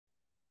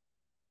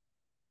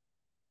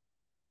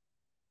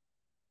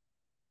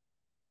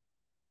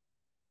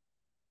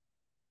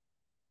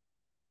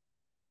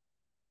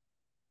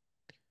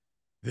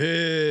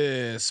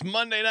This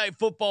Monday Night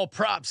Football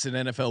props and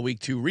NFL Week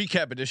 2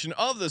 recap edition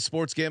of the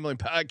Sports Gambling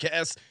Podcast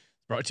is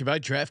brought to you by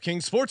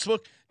DraftKings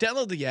Sportsbook.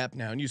 Download the app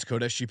now and use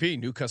code SGP.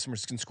 New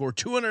customers can score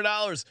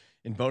 $200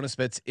 in bonus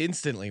bets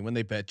instantly when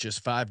they bet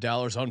just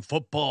 $5 on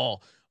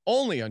football.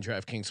 Only on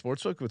DraftKings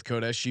Sportsbook with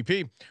code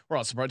SGP. We're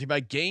also brought to you by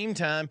Game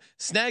Time.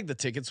 Snag the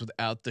tickets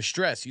without the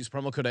stress. Use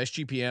promo code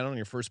SGPN on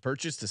your first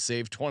purchase to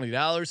save $20.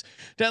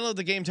 Download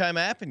the Game Time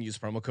app and use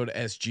promo code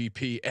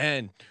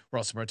SGPN. We're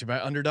also brought to you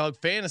by Underdog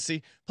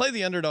Fantasy. Play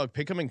the Underdog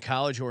Pick'em in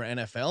college or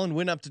NFL and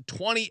win up to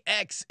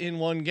 20x in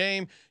one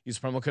game. Use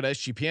promo code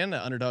SGPN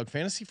at Underdog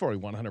Fantasy for a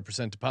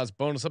 100% deposit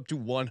bonus up to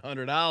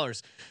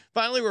 $100.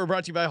 Finally, we're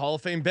brought to you by Hall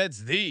of Fame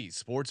Bets, the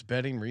sports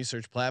betting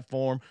research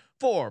platform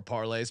for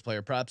parlays,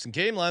 player props, and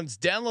game lines.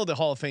 Download the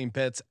Hall of Fame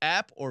Bets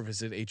app or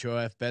visit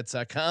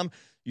HOFBets.com.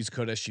 Use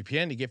code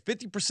SGPN to get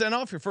 50%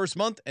 off your first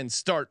month and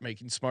start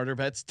making smarter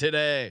bets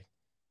today.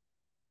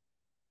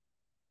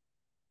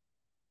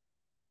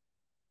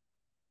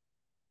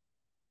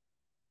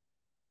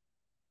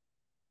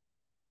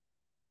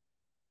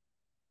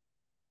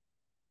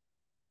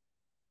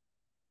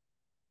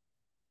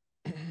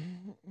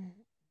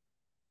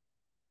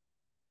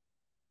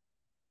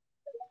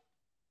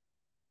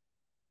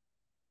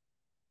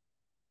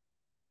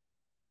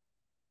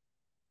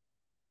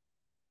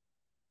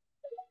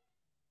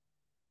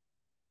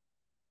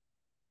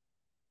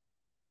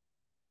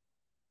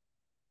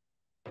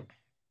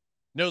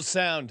 No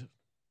sound.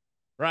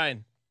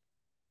 Ryan.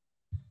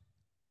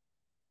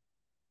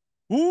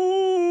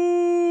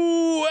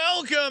 Ooh,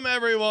 welcome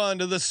everyone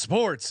to the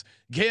Sports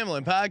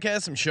Gambling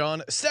Podcast. I'm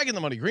Sean, stacking the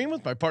money green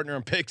with my partner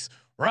in picks,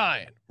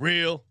 Ryan,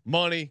 Real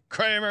Money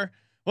Kramer.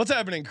 What's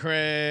happening,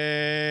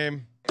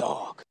 Kramer?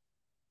 Dog.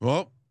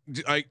 Well,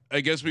 I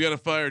guess we got to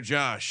fire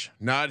Josh.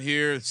 Not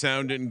here.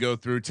 Sound didn't go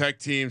through. Tech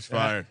team's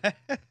fired.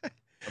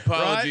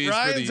 Apologies.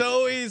 Ryan's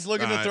always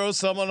looking to throw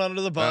someone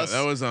under the bus.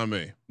 That was on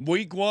me.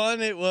 Week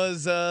 1, it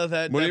was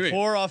that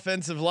poor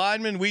offensive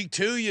lineman. Week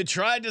 2, you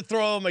tried to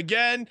throw him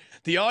again.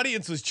 The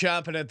audience was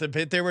chomping at the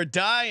bit. They were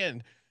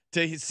dying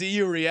to see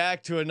you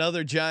react to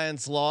another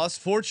Giants loss.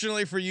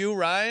 Fortunately for you,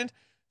 Ryan,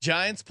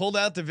 Giants pulled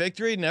out the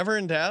victory. Never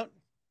in doubt.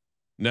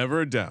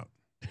 Never a doubt.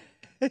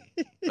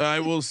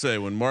 I will say,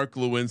 when Mark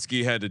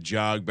Lewinsky had to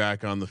jog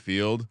back on the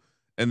field,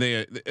 and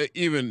they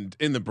even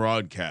in the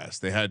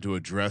broadcast, they had to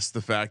address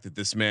the fact that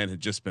this man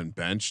had just been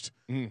benched.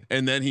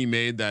 And then he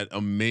made that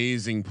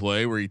amazing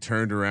play where he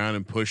turned around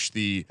and pushed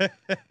the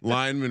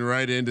lineman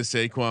right into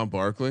Saquon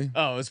Barkley.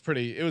 Oh, it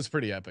was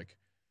pretty epic.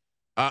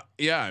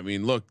 Yeah, I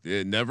mean, look,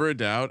 never a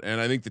doubt.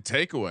 And I think the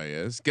takeaway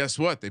is, guess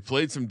what? They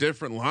played some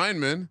different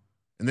linemen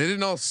and they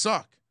didn't all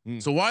suck.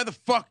 So why the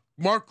fuck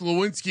Mark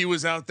Lewinsky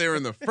was out there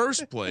in the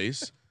first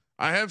place?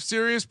 I have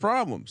serious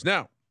problems.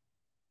 Now,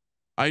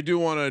 I do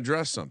want to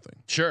address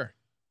something. Sure.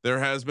 There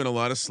has been a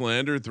lot of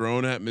slander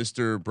thrown at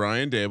Mr.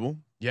 Brian Dable.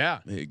 Yeah.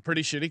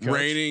 Pretty shitty coach.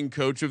 Reigning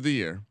coach of the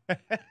year.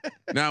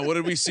 Now, what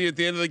did we see at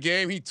the end of the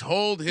game? He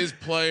told his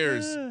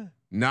players,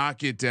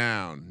 knock it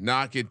down,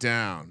 knock it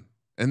down.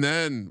 And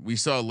then we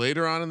saw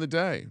later on in the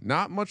day,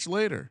 not much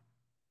later,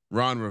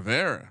 Ron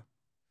Rivera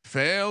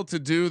failed to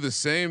do the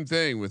same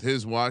thing with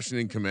his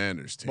Washington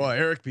Commanders team. Well,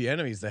 Eric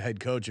Bieniemy is the head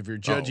coach if you're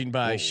judging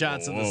by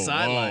shots of the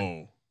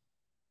sideline.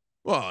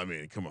 Well, I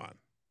mean, come on.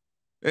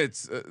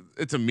 It's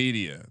a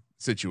media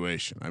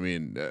situation. I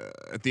mean,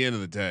 at the end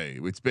of the day,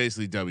 it's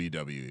basically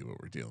WWE what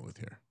we're dealing with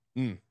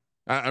here.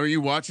 Are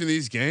you watching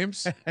these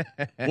games?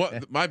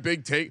 What my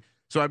big take?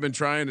 So I've been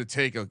trying to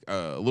take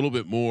a little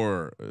bit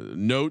more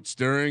notes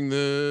during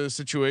the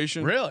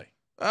situation. Really?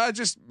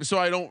 Just so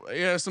I don't.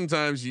 Yeah,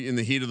 sometimes in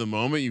the heat of the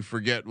moment, you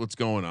forget what's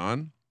going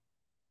on.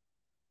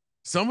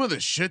 Some of the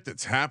shit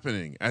that's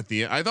happening at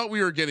the end. I thought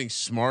we were getting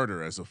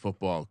smarter as a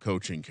football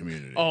coaching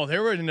community. Oh,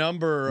 there were a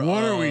number.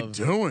 What are we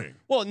doing?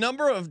 Well, a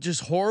number of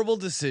just horrible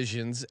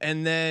decisions,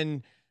 and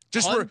then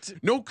just for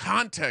no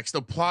context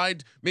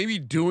applied. Maybe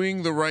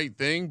doing the right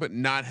thing, but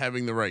not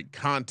having the right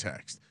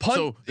context.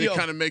 So it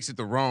kind of makes it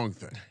the wrong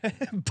thing.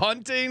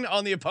 Punting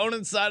on the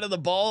opponent's side of the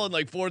ball in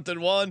like 4th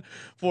and 1,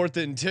 4th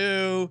and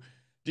 2.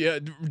 Yeah,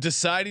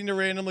 deciding to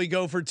randomly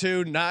go for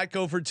 2, not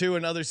go for 2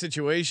 in other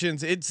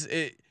situations.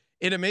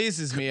 It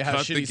amazes me how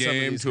shitty some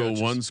of these to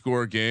coaches. A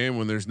 1-score game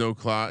when there's no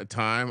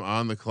time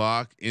on the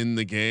clock in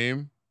the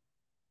game.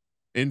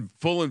 In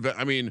full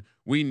I mean,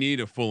 we need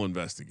a full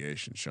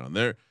investigation,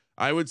 Sean.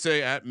 I would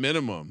say at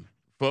minimum,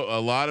 a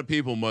lot of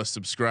people must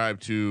subscribe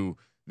to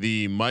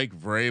the Mike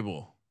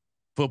Vrabel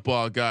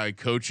football guy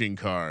coaching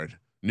card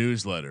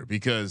newsletter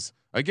because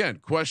again,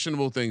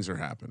 questionable things are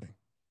happening,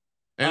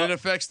 and it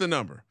affects the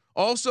number.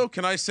 Also,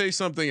 can I say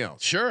something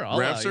else? Sure.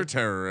 Refs are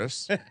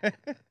terrorists.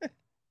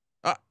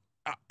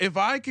 If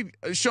I could,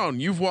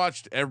 Sean, you've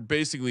watched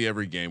basically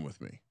every game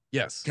with me.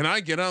 Yes. Can I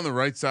get on the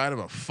right side of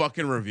a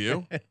fucking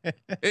review?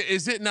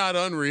 Is it not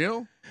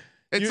unreal?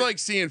 It's like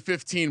seeing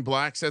 15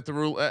 blacks at the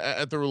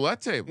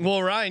roulette table.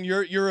 Well, Ryan,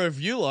 your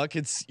review luck.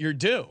 It's your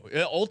due.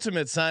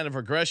 Ultimate sign of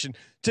regression.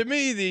 To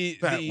me,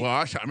 that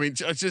wash. I mean,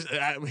 just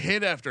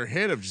hit after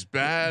hit of just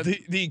bad.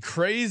 The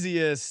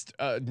craziest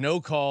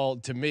no call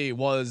to me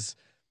was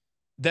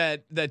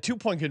that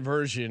 2-point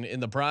conversion in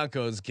the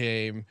Broncos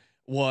game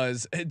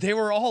was they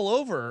were all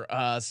over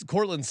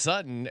Cortland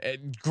Sutton,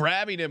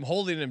 grabbing him,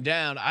 holding him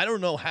down. I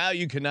don't know how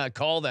you cannot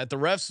call that. The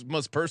refs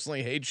must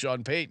personally hate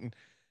Sean Payton.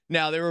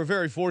 Now they were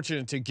very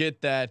fortunate to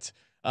get that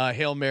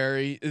Hail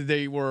Mary.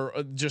 They were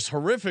just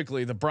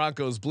horrifically. The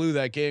Broncos blew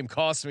that game,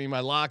 cost me my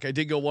lock. I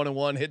did go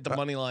 1-1, hit the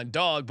money line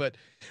dog, but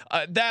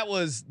that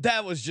was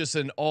just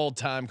an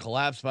all-time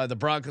collapse by the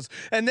Broncos.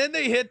 And then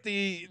they hit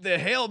the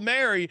Hail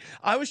Mary.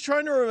 I was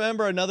trying to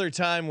remember another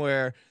time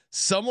where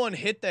someone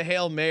hit the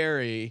Hail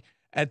Mary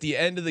at the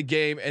end of the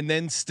game and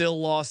then still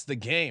lost the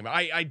game.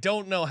 I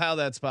don't know how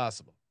that's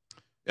possible.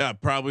 Yeah,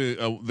 probably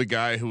the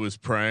guy who was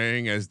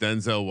praying as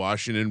Denzel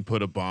Washington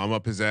put a bomb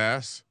up his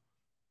ass.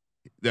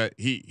 That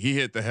he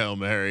hit the Hail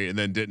Mary and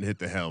then didn't hit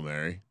the Hail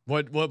Mary.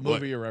 What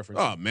movie you're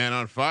referencing? Oh, Man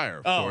on Fire,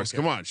 of course.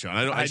 Okay. Come on, Sean.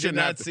 I did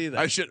not see that.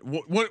 I should.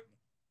 What?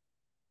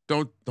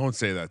 Don't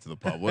say that to the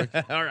public.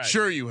 All right.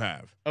 Sure, you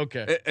have.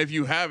 Okay. If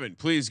you haven't,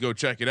 please go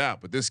check it out.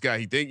 But this guy,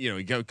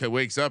 he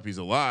wakes up, he's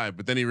alive,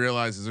 but then he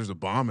realizes there's a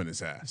bomb in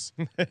his ass,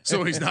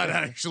 so he's not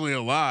actually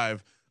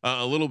alive.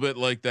 A little bit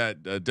like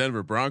that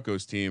Denver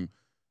Broncos team.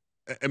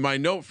 And my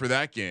note for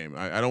that game,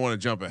 I don't want to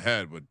jump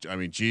ahead, but I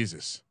mean,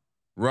 Jesus,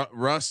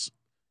 Russ.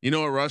 You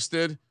know what Russ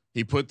did?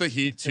 He put the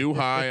heat too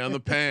high on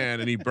the pan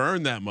and he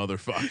burned that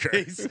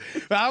motherfucker.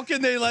 How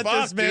can they let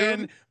this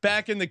man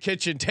back in the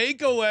kitchen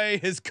take away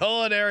his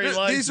culinary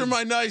license? These are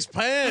my nice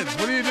pans.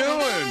 What are you doing?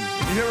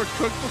 You never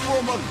cooked before,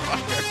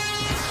 motherfucker?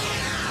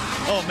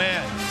 Oh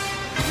man,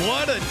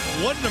 what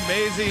an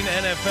amazing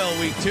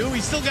NFL week 2.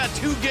 We still got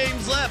 2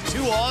 games left.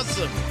 2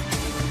 awesome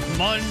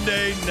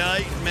Monday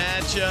night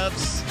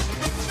matchups.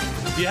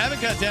 If you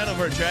haven't got down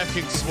over at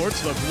DraftKings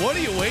Sportsbook, what are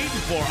you waiting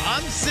for?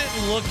 I'm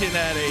sitting looking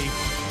at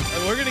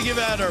we're going to give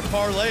out our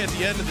parlay at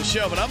the end of the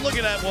show, but I'm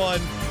looking at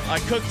one I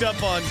cooked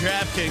up on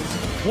DraftKings,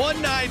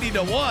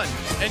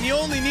 190-1, and you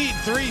only need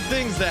 3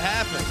 things to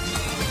happen.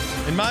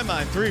 In my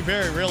mind, 3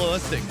 very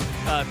realistic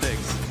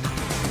things.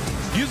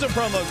 Use a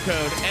promo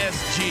code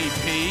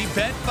SGP,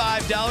 bet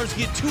 $5,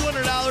 get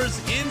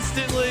 $200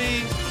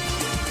 instantly.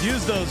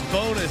 Use those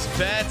bonus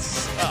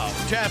bets. Oh,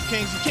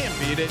 DraftKings, you can't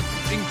beat it.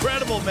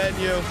 Incredible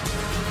menu.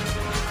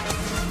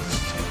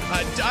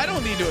 I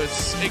don't need to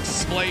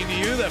explain to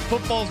you that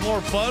football's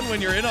more fun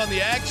when you're in on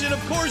the action. Of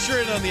course you're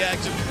in on the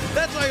action.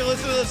 That's why you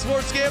listen to the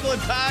Sports Gambling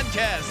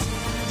Podcast.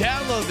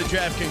 Download the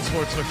DraftKings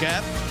Sportsbook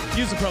app.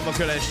 Use the promo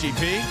code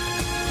SGP.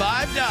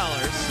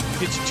 $5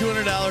 gets you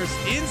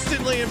 $200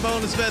 instantly in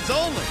bonus bets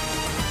only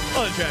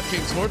on the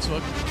DraftKings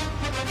Sportsbook.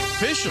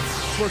 Official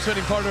sports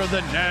betting partner of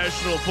the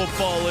National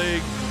Football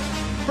League.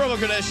 Promo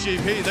code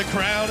SGP. The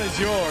crown is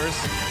yours.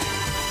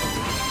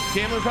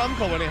 Gambling problem?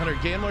 Call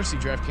 1-800-GAMBLER. See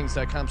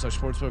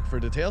DraftKings.com/sportsbook for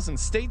details and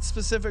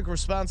state-specific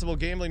responsible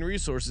gambling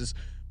resources.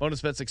 Bonus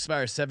bets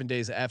expire 7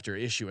 days after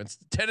issuance.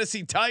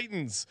 Tennessee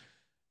Titans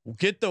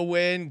get the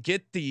win,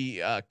 get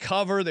the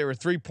cover. They were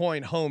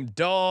 3-point home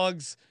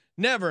dogs.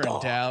 Never in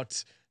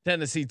doubt.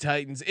 Tennessee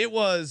Titans. It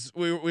was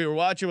we were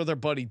watching with our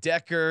buddy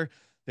Decker.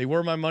 They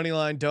were my money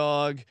line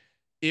dog.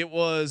 It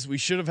was we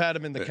should have had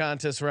him in the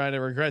contest, Ryan. I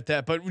regret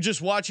that, but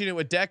just watching it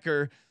with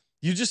Decker.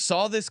 You just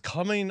saw this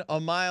coming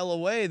a mile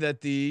away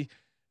that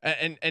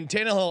and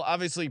Tannehill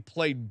obviously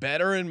played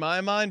better in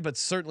my mind, but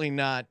certainly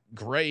not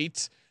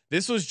great.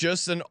 This was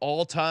just an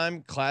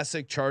all-time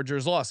classic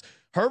Chargers loss.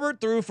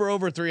 Herbert threw for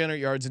over 300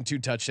 yards and 2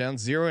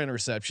 touchdowns, 0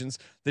 interceptions.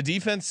 The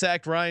defense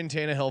sacked Ryan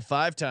Tannehill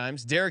 5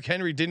 times. Derrick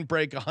Henry didn't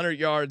break 100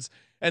 yards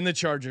and the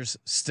Chargers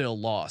still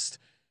lost.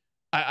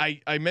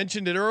 I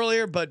mentioned it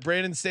earlier, but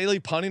Brandon Staley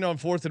punting on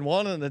 4th and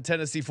 1 on the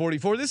Tennessee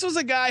 44. This was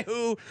a guy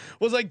who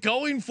was like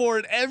going for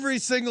it every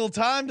single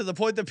time to the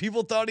point that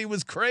people thought he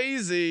was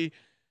crazy.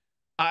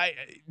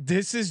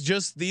 This is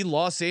just the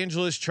Los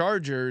Angeles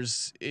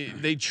Chargers.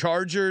 They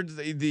chargered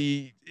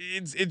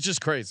it's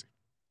just crazy.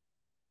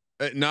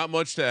 Not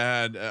much to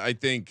add. I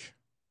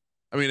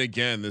mean,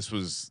 again, this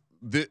was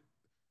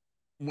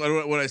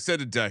what I said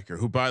to Decker,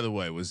 who by the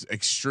way was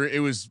extreme. It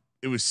was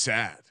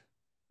sad.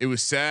 It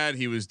was sad.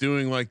 He was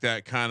doing like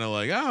that kind of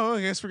like, oh,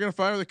 I guess we're going to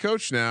fire the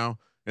coach now.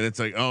 And it's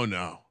like, oh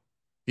no,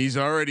 he's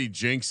already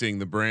jinxing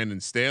the Brandon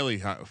Staley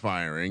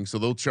firing. So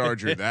they'll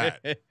charge her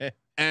that.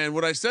 And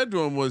what I said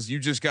to him was, you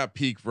just got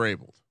peak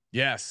Vrabel.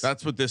 Yes.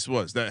 That's what this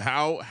was. That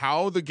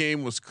how the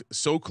game was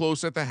so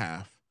close at the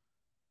half.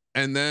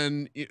 And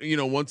then,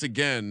 once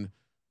again,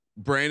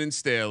 Brandon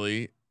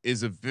Staley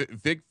is a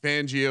Vic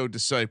Fangio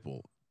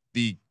disciple.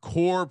 The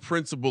core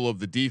principle of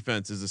the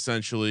defense is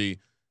essentially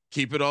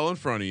keep it all in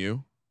front of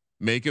you.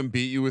 Make him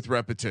beat you with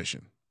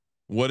repetition.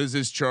 What is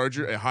his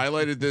Charger? I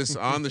highlighted this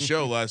on the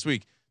show last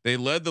week. They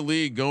led the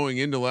league going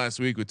into last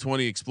week with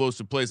 20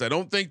 explosive plays. I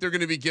don't think they're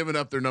going to be giving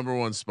up their number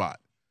 1 spot.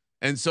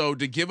 And so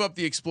to give up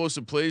the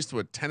explosive plays to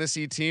a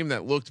Tennessee team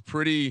that looked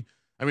pretty,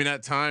 I mean,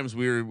 at times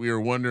we were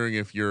wondering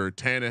if you're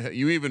Tannehill.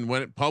 You even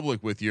went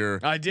public with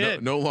your. I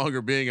did no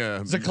longer being a.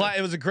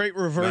 It was a great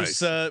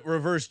reverse nice.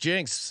 Reverse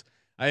jinx.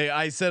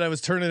 I said I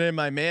was turning in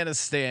my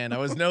Manistan. I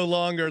was no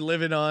longer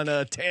living on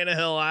a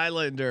Tannehill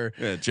Island or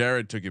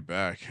Jared took it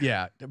back.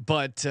 Yeah,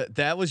 but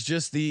that was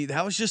just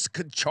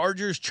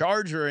Chargers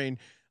charging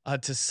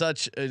to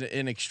such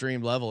an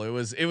extreme level. It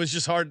was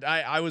just hard.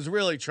 I was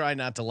really trying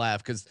not to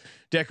laugh because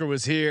Decker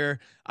was here.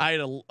 I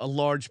had a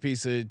large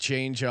piece of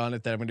change on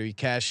it that I'm going to be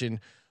cashing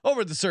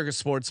over at the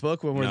Circus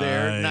Sportsbook when we're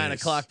there,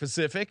 9:00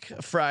 Pacific,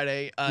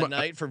 Friday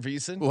night for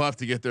VSiN. We'll have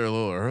to get there a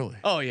little early.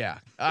 Oh yeah,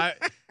 I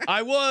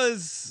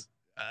was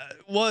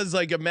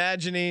like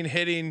imagining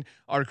hitting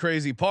our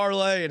crazy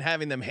parlay and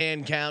having them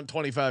hand count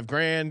 25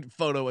 grand.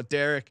 Photo with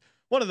Derek.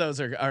 One of those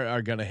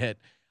are going to hit.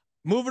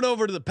 Moving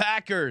over to the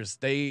Packers,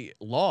 they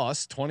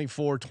lost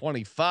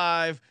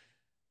 24-25.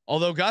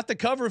 Although got the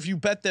cover if you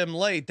bet them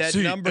late.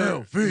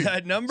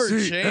 That number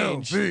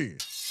changed.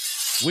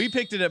 We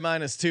picked it at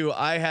 -2.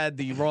 I had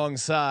the wrong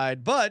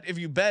side, but if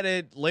you bet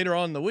it later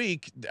on in the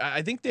week,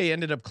 I think they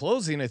ended up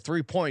closing a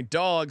 3-point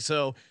dog.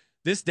 So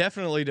this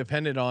definitely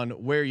depended on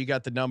where you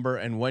got the number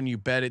and when you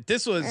bet it.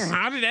 This was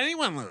how did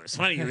anyone lose?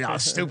 What are you all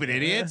stupid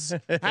idiots?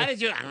 How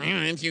did you?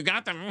 If you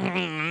got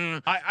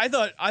them, I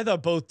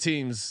thought both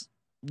teams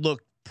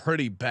looked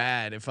pretty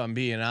bad. If I'm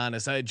being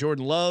honest, I had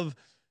Jordan Love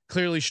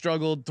clearly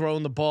struggled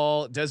throwing the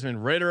ball.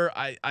 Desmond Ridder,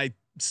 I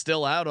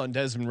still out on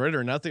Desmond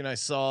Ridder. Nothing I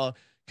saw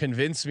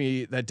convinced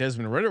me that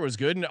Desmond Ridder was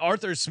good. And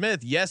Arthur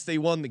Smith, yes, they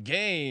won the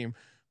game,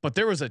 but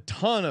there was a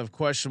ton of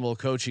questionable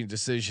coaching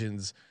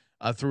decisions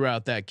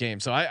throughout that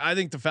game. So I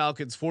think the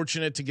Falcons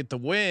fortunate to get the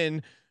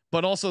win,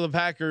 but also the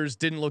Packers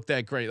didn't look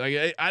that great.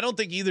 Like I don't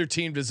think either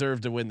team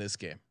deserved to win this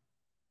game.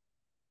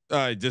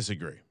 I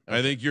disagree. Okay.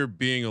 I think you're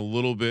being a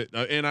little bit,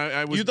 and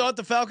I was. You thought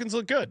the Falcons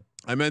looked good.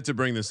 I meant to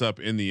bring this up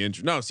in the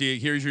intro. No, see,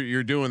 here's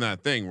you're doing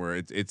that thing where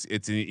it's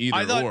an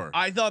either or.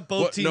 I thought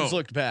both teams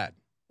looked bad.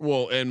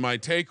 Well, and my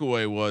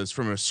takeaway was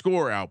from a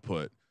score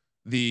output,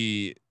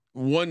 the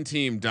one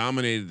team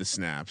dominated the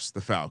snaps,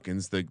 the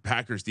Falcons. The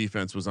Packers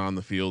defense was on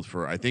the field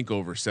for I think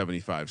over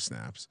 75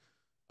 snaps.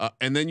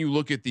 And then you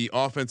look at the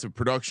offensive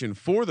production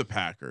for the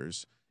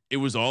Packers. It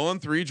was all on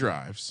 3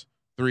 drives,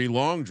 3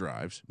 long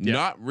drives,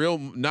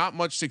 not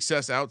much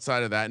success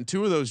outside of that. And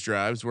 2 of those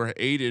drives were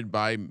aided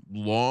by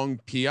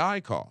long PI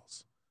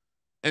calls.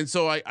 And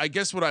so I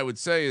guess what I would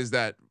say is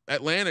that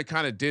Atlanta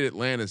kind of did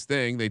Atlanta's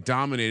thing. They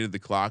dominated the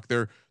clock.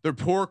 Their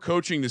poor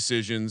coaching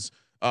decisions,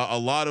 a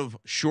lot of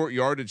short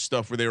yardage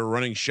stuff where they were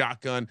running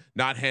shotgun,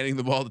 not handing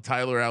the ball to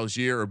Tyler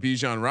Algier or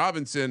Bijan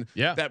Robinson.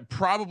 Yeah, that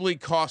probably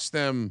cost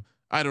them.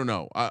 I don't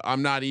know.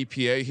 I'm not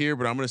EPA here,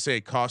 but I'm going to say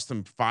it cost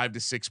them 5 to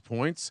 6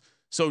 points.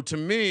 So to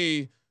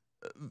me,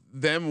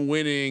 them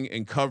winning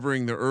and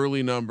covering the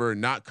early number,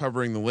 not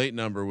covering the late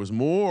number, was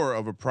more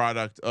of a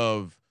product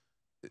of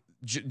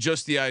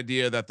just the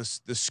idea that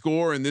the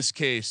score in this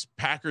case,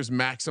 Packers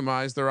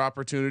maximize their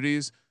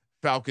opportunities,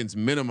 Falcons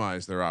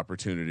minimize their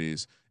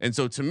opportunities. And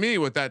so to me,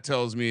 what that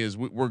tells me is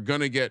we're going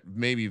to get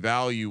maybe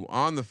value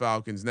on the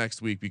Falcons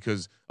next week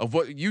because of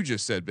what you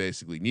just said.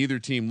 Basically, neither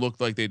team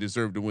looked like they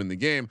deserved to win the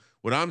game.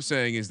 What I'm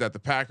saying is that the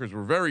Packers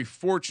were very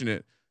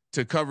fortunate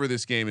to cover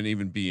this game and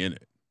even be in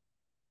it.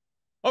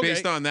 Okay.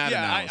 Based on that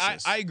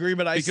analysis, I agree,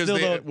 but I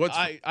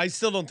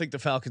still don't think the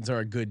Falcons are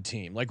a good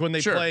team. Like when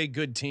they play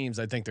good teams,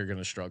 I think they're going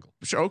to struggle.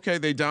 Sure, okay,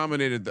 they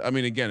dominated. I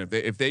mean, again,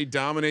 if they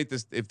dominate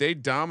this, if they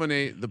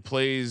dominate the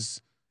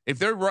plays, if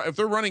they're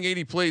running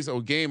 80 plays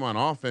a game on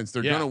offense,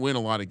 they're going to win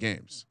a lot of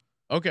games.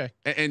 Okay,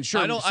 and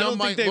sure, I don't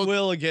think they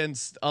will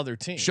against other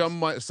teams. Some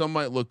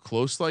might look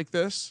close like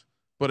this,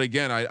 but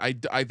again,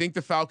 I think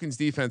the Falcons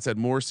defense had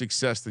more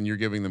success than you're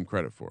giving them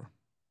credit for.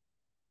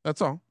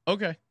 That's all.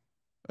 Okay.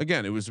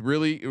 Again, it was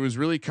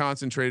really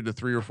concentrated to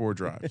 3 or 4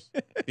 drives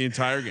the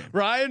entire game.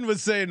 Ryan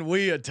was saying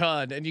we a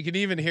ton, and you can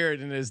even hear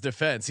it in his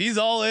defense. He's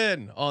all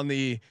in on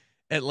the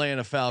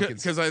Atlanta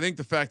Falcons because I think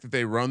the fact that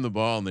they run the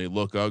ball and they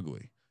look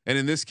ugly. And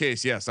in this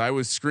case, yes, I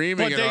was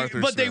screaming at Arthur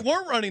Smith. But they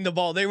weren't running the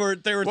ball. They were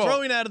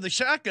throwing out of the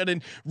shotgun,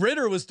 and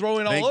Ritter was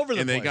throwing all over the place.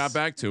 And they got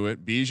back to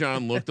it.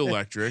 Bijan looked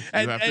electric.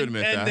 You have to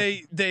admit that.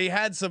 And they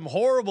had some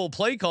horrible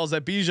play calls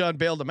that Bijan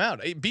bailed them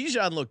out.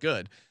 Bijan looked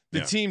good.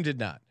 The team did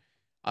not.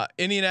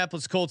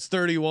 Indianapolis Colts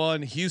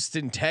 31,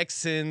 Houston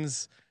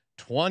Texans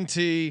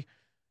 20.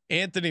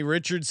 Anthony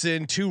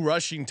Richardson 2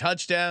 rushing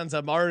touchdowns.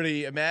 I'm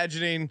already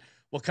imagining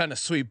what kind of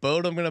sweet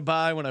boat I'm going to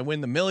buy when I win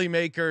the Millie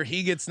Maker.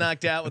 He gets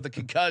knocked out with a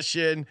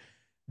concussion.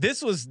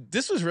 This was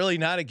really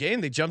not a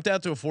game. They jumped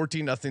out to a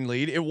 14-0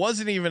 lead. It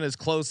wasn't even as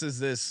close as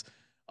this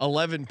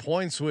 11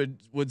 points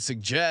would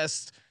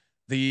suggest.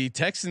 The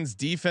Texans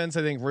defense,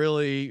 I think,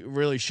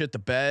 really shit the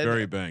bed.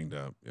 Very banged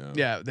up.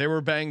 Yeah, they were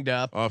banged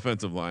up.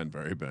 Offensive line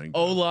very banged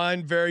up.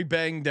 O-line very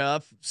banged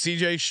up.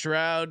 CJ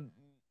Stroud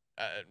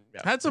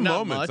had some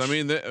moments. Much.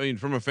 I mean,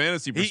 from a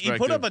fantasy perspective, he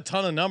put up a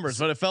ton of numbers,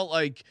 but it felt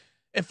like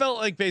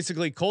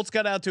basically Colts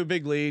got out to a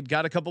big lead,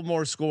 got a couple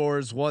more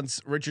scores once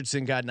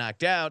Richardson got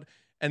knocked out,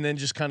 and then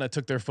just kind of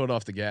took their foot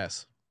off the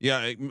gas.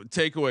 Yeah,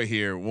 takeaway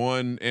here.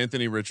 1,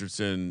 Anthony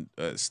Richardson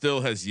still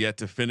has yet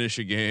to finish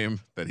a game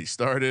that he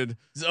started.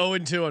 He's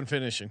 0-2 on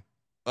finishing.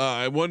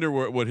 I wonder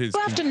what his.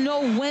 You have to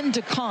know when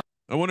to come.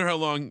 I wonder how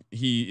long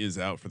he is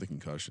out for the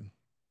concussion.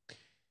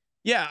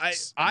 Yeah,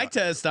 I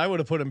test. I would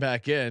have put him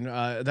back in.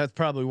 That's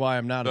probably why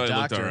I'm not a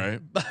doctor. All right.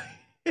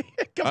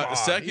 Come on.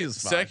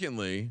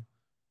 Secondly,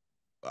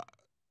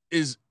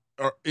 is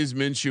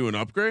Minshew an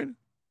upgrade?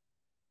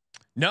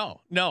 No.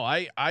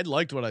 I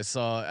liked what I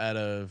saw out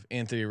of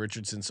Anthony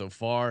Richardson so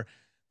far.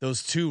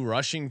 Those 2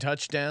 rushing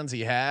touchdowns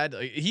he had.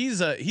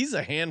 He's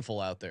a handful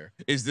out there.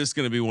 Is this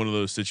going to be one of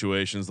those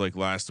situations like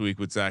last week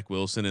with Zach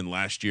Wilson and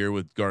last year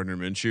with Gardner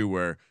Minshew,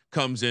 where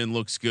comes in,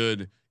 looks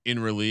good in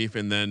relief,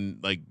 and then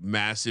like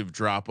massive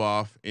drop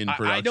off in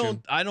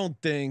production? I don't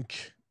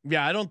think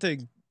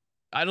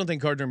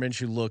Gardner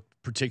Minshew looked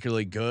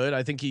particularly good.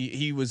 I think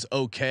he was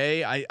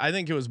okay. I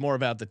think it was more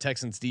about the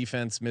Texans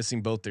defense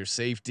missing both their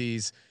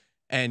safeties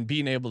and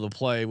being able to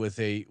play with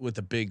a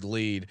big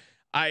lead.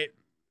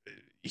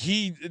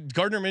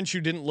 Gardner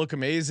Minshew didn't look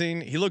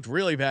amazing. He looked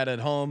really bad at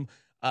home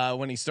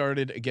when he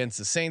started against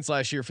the Saints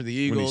last year for the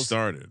Eagles. When he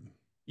started.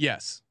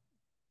 Yes.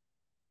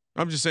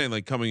 I'm just saying,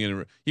 like coming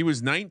in, he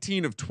was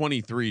 19 of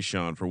 23,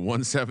 Sean, for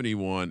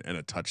 171 and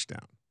a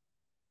touchdown.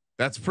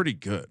 That's pretty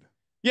good.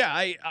 Yeah,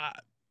 I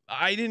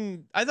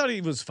thought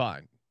he was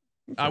fine.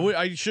 Okay.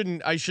 I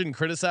shouldn't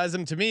criticize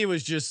him. To me, it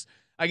was just,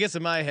 I guess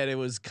in my head, it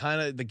was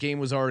kind of the game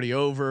was already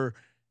over,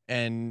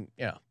 and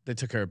they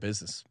took care of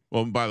business.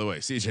 Well, by the way,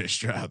 CJ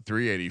Stroud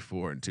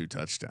 384 and 2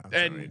 touchdowns.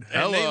 And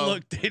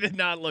they did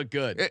not look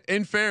good.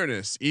 In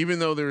fairness, even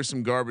though there was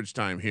some garbage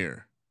time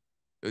here,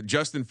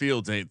 Justin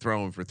Fields ain't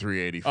throwing for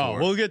 384. Oh,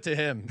 we'll get to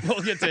him.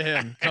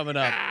 Coming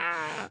up.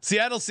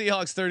 Seattle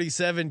Seahawks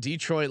 37,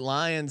 Detroit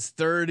Lions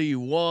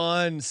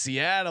 31.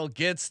 Seattle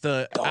gets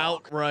the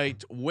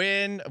outright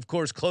win. Of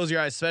course, Close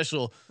Your Eyes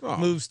special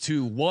moves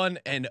to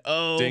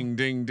 1-0. Ding,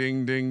 ding,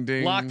 ding, ding,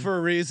 ding. Lock for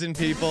a reason,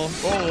 people.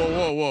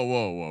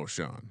 Whoa,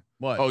 Sean.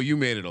 What? Oh, you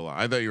made it a lot.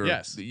 I thought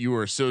you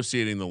were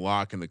associating the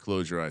lock and the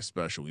Close Your Eyes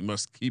special. We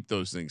must keep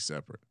those things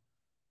separate.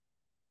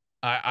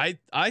 I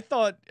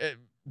thought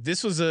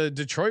this was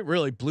Detroit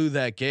really blew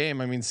that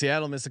game. I mean,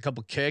 Seattle missed a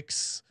couple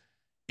kicks.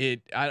 I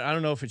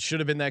don't know if it should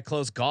have been that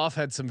close. Goff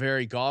had some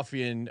very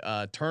Goffian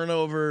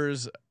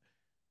turnovers,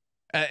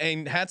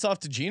 and hats off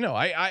to Geno.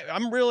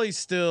 I'm really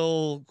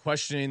still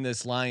questioning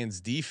this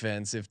Lions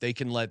defense if they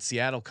can let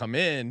Seattle come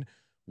in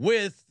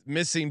with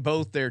missing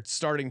both their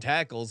starting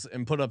tackles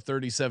and put up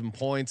 37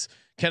 points.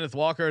 Kenneth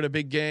Walker had a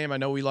big game. I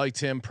know we liked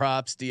him.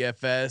 Props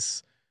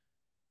DFS.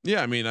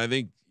 Yeah, I mean, I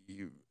think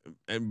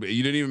and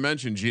you didn't even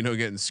mention Geno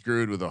getting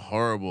screwed with a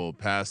horrible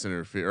pass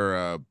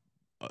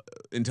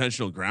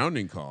intentional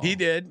grounding call. He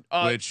did.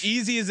 Which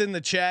Easy is in the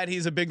chat.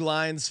 He's a big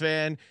Lions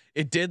fan.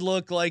 It did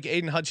look like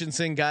Aiden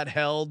Hutchinson got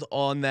held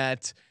on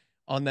that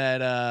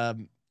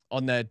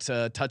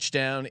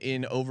touchdown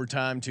in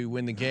overtime to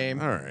win the game.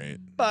 All right,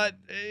 but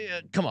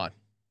come on,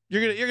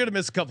 you're gonna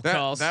miss a couple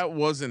calls. That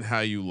wasn't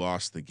how you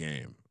lost the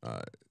game.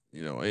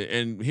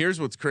 And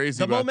here's what's crazy.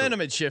 The momentum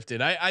had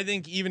shifted. I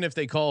think even if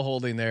they call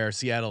holding there,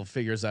 Seattle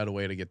figures out a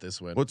way to get this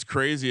win. What's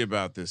crazy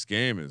about this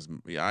game is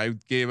I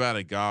gave out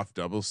a Goff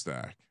double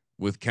stack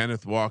with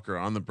Kenneth Walker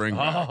on the bring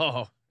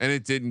back, and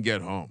it didn't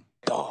get home.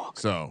 Dog.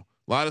 So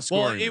a lot of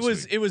scoring. Well,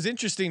 it was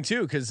interesting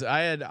too because I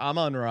had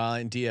Amon-Ra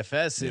in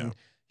DFS and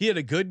he had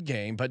a good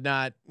game, but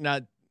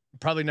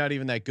probably not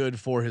even that good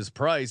for his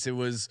price. It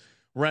was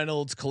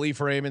Reynolds, Khalif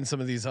Raymond, some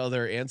of these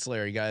other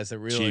ancillary guys that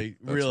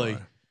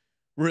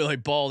really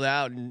balled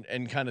out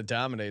and kind of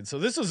dominated. So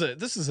this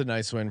is a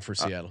nice win for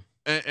Seattle.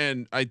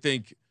 And I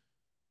think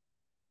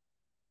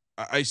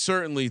I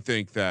certainly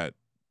think that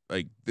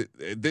like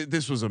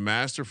this was a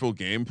masterful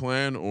game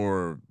plan,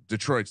 or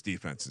Detroit's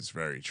defense is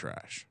very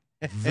trash.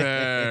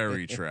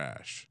 Very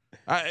trash.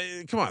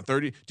 Come on,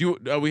 30. Do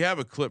you? We have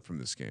a clip from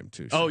this game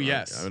too. Oh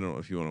yes. I don't know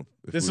if you want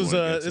to. This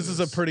is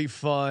a pretty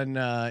fun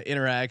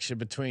interaction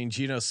between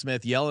Geno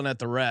Smith yelling at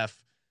the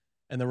ref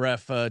and the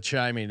ref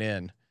chiming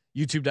in.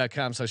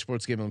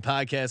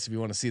 YouTube.com/sportsgambling-podcast if you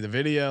want to see the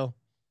video.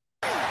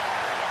 It's a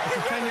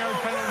 10-yard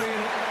penalty.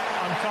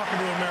 I'm talking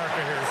to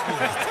America here. Excuse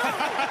me.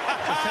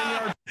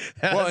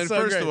 Well, and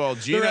first of all,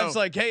 Geno, the ref's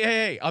like,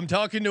 hey, I'm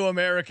talking to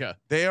America.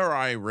 They are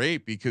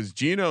irate because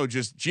Geno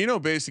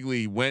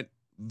basically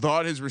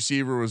thought his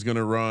receiver was going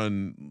to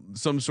run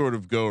some sort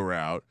of go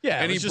route.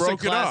 Yeah, and it he was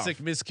broke just a classic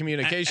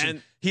miscommunication.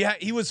 And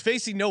he was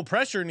facing no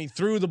pressure and he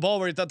threw the ball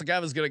where he thought the guy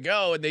was going to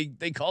go, and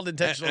they called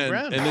intentional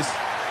grounding. And this,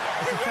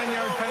 it's a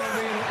 10-yard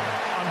penalty.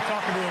 I'm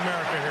talking to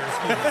America here.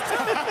 Excuse me. It's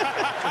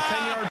a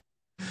 10-yard.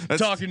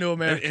 Talking to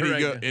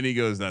America. And he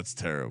goes, that's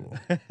terrible.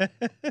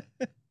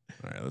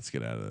 All right, let's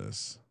get out of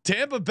this.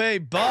 Tampa Bay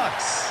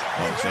Bucks.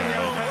 Oh, sorry.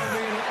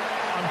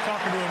 I'm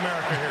talking to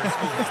America here.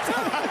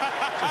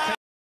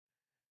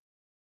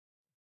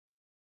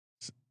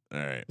 All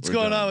right. What's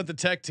going on with the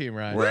tech team,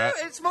 Ryan?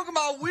 It's smoking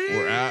my weed.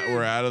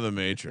 We're out of the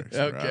matrix.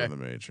 Okay. We're out of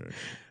the matrix.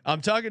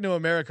 I'm talking to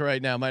America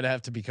right now. Might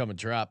have to become a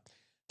drop.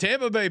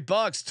 Tampa Bay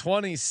Bucks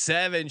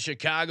 27,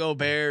 Chicago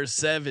Bears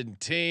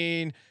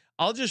 17.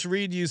 I'll just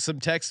read you some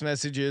text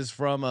messages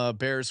from a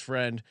Bears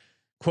friend.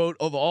 Quote,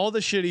 of all the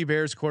shitty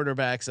Bears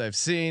quarterbacks I've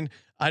seen,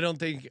 I don't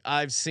think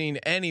I've seen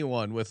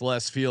anyone with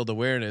less field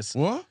awareness.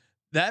 What?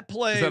 That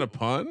play. Is that a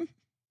pun?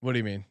 What do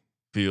you mean?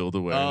 field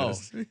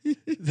awareness. Oh,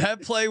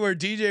 that play where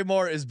DJ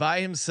Moore is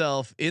by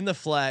himself in the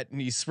flat and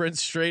he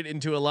sprints straight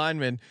into a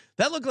lineman.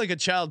 That looked like a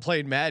child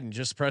playing Madden,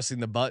 just pressing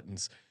the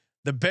buttons.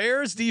 The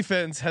Bears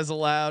defense has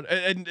allowed,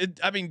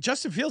 I mean,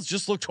 Justin Fields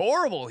just looked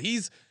horrible.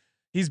 He's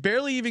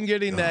barely even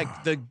getting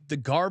the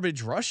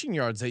garbage rushing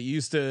yards that you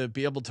used to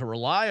be able to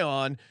rely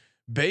on.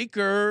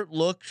 Baker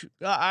looked,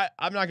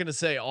 I'm not going to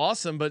say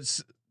awesome, but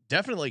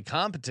definitely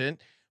competent.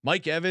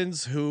 Mike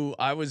Evans, who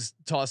I was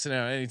tossing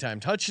out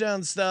anytime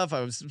touchdown stuff, I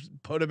was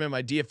put him in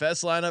my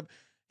DFS lineup.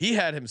 He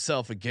had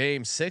himself a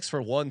game, 6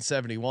 for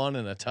 171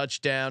 and a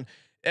touchdown.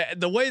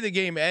 The way the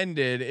game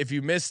ended, if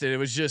you missed it, it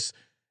was just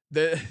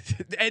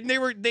and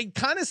they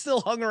kind of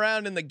still hung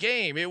around in the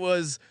game. It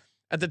was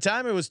at the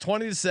time it was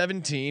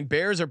 20-17.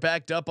 Bears are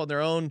backed up on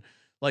their own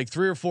like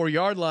 3 or 4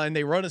 yard line.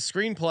 They run a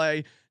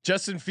screenplay.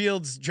 Justin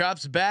Fields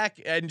drops back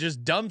and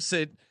just dumps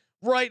it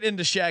right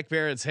into Shaq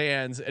Barrett's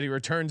hands, and he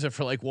returns it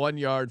for like 1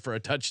 yard for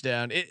a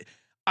touchdown.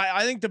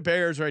 I think the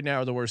Bears right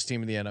now are the worst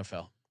team in the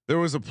NFL. There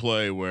was a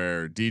play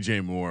where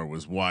DJ Moore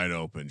was wide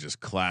open, just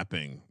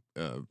clapping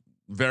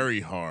very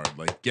hard,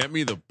 like "Get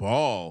me the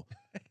ball,"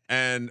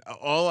 and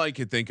all I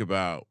could think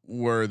about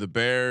were the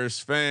Bears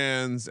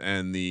fans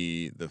and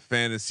the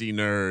fantasy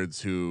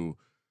nerds who,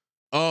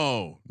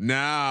 oh,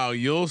 now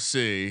you'll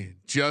see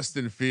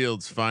Justin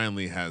Fields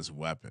finally has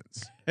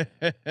weapons.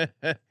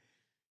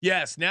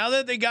 Yes, now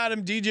that they got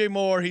him, DJ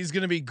Moore, he's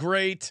going to be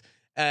great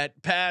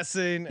at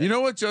passing. You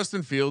know what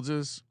Justin Fields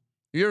is?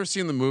 You ever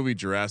seen the movie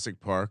Jurassic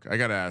Park? I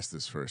got to ask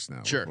this first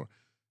now. Sure. Before.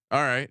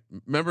 All right.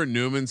 Remember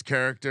Newman's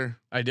character?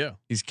 I do.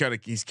 He's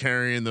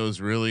carrying those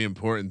really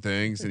important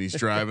things, and he's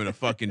driving a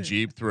fucking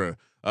Jeep through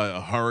a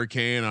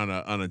hurricane on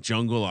a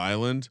jungle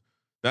island.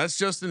 That's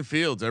Justin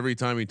Fields every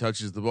time he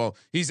touches the ball.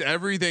 He's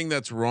everything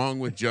that's wrong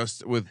with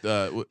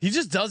he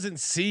just doesn't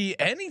see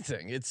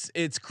anything. It's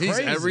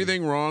crazy. He's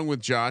everything wrong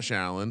with Josh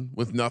Allen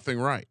with nothing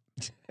right.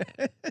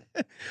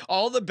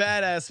 All the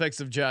bad aspects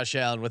of Josh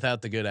Allen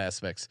without the good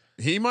aspects.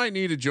 He might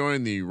need to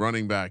join the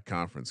running back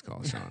conference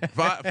call, Sean.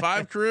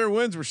 Five career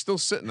wins. We're still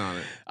sitting on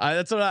it.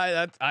 That's what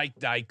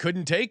I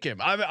couldn't take him.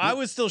 I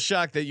was still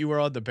shocked that you were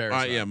on the Bears.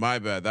 Yeah, my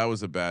bad. That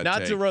was a bad. Not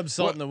take. to rub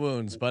salt in the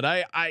wounds, but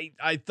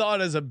I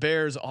thought as a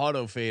Bears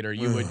auto fader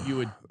you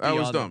would. That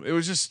was dumb. It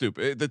was just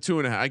stupid. The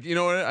 2.5. You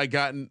know what? I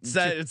got it's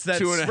that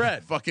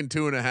spread. Fucking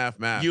 2.5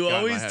 math. You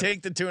always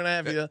take the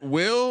 2.5. Yeah.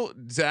 Will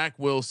Zach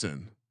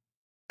Wilson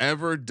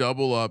ever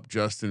double up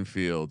Justin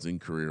Fields in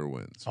career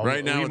wins?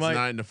 Right now it's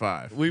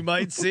 9-5. We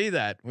might see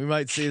that.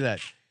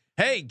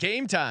 Hey,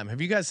 Game Time. Have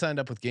you guys signed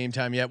up with Game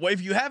Time yet? Well,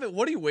 if you haven't,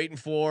 what are you waiting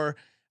for?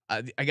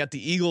 I got the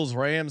Eagles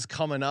Rams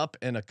coming up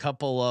in a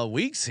couple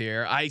weeks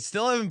here. I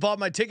still haven't bought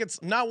my tickets.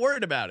 I'm not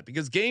worried about it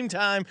because Game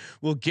Time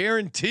will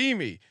guarantee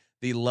me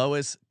the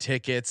lowest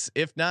tickets.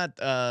 If not,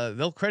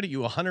 they'll credit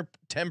you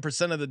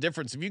 110% of the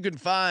difference. If you can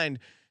find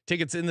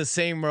tickets in the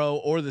same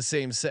row or the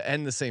same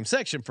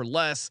section for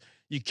less,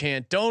 you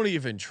can't. Don't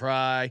even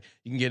try.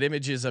 You can get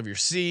images of your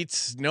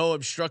seats. No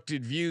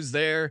obstructed views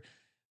there.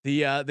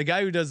 The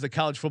guy who does the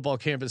college football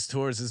campus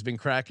tours has been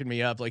cracking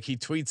me up. Like he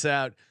tweets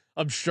out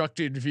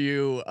obstructed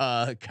view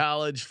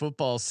college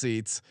football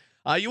seats.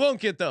 You won't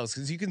get those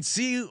because you can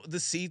see the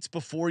seats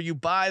before you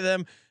buy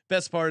them.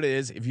 Best part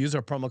is if you use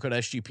our promo code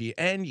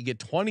SGPN, you get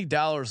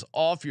 $20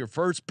 off your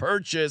first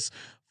purchase.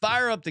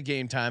 Fire up the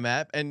Game Time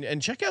app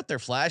and check out their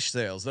flash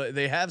sales.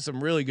 They have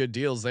some really good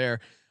deals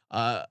there.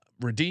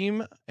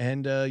 Redeem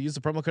and use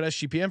the promo code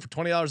SGPN for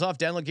 $20 off.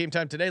 Download Game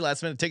Time today.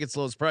 Last minute tickets,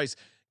 lowest price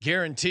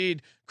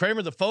guaranteed.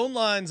 Kramer, the phone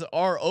lines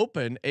are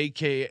open,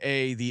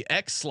 aka the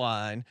X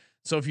line.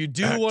 So if you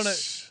do want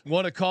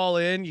to call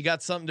in, you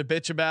got something to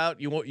bitch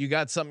about, you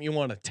got something you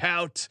want to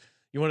tout,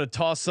 you want to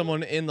toss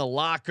someone in the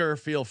locker,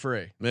 feel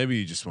free. Maybe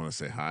you just want to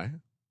say hi.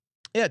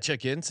 Yeah,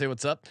 check in, say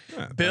what's up.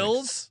 Yeah,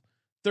 Bills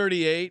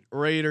 38,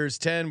 Raiders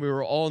 10. We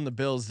were all in the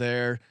Bills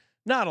there.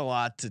 Not a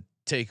lot to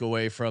take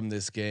away from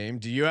this game.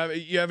 Do you have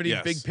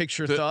any big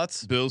picture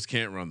thoughts? Bills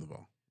can't run the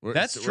ball.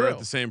 That's true. We're at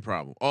the same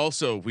problem.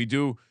 Also,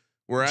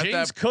 we're at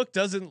James that. Cook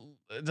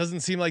doesn't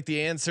seem like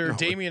the answer. No.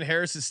 Damian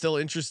Harris is still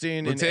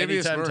interesting in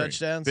Latavius anytime Murray,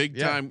 touchdowns. Big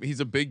time. He's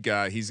a big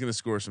guy. He's going to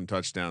score some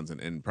touchdowns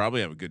and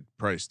probably have a good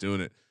price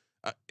doing it.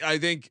 I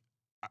think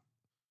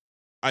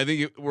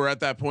we're at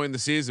that point in the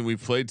season.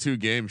 We've played 2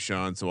 games,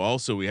 Sean. So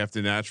also we have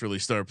to naturally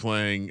start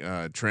playing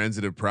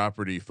transitive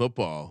property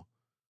football.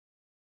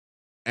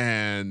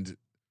 And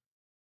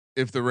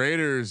if the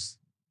Raiders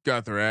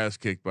got their ass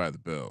kicked by the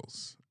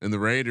Bills and the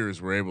Raiders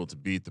were able to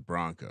beat the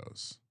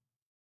Broncos,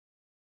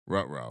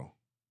 ruh-roh.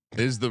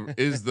 Is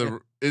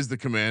the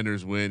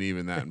Commanders win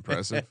even that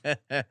impressive?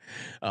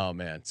 Oh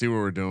man. See what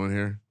we're doing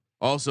here?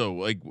 Also,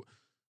 like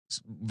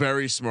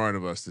very smart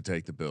of us to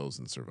take the Bills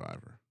in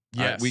Survivor.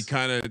 Yes. We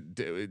kind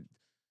of,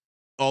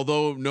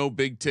 although no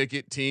big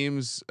ticket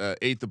teams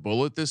ate the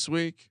bullet this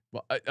week.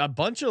 Well, a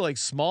bunch of like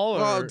smaller.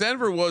 Well,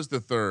 Denver was the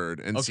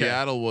 3rd and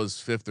Seattle was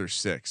 5th or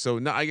 6th. So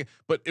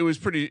but it was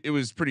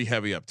pretty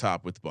heavy up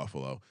top with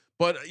Buffalo.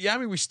 But yeah, I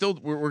mean,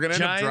 we're gonna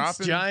end up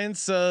dropping.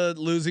 Giants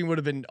losing would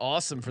have been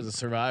awesome for the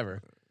Survivor.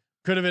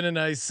 Could have been a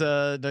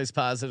nice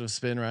positive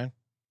spin, right?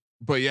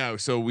 But yeah,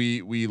 so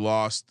we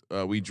lost.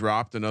 We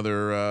dropped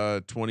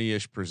another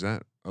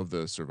 20-ish% of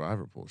the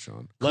survivor pool,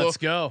 Sean. Let's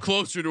go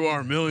closer to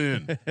our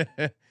million.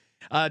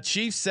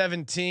 Chiefs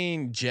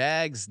 17,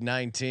 Jags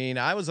 19.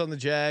 I was on the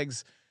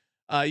Jags.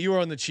 You were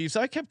on the Chiefs.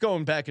 I kept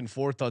going back and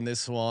forth on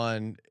this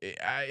one.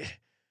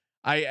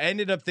 I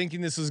ended up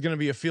thinking this was going to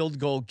be a field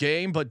goal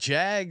game, but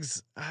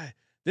Jags.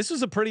 This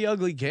was a pretty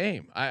ugly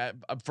game.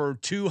 For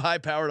two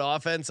high-powered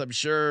offense, I'm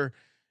sure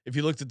if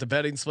you looked at the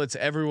betting splits,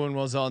 everyone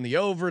was on the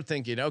over,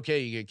 thinking, okay,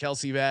 you get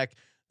Kelsey back,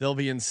 they'll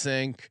be in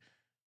sync.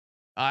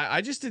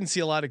 I just didn't see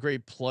a lot of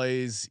great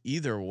plays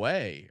either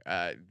way.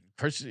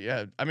 Christian,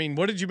 yeah. I mean,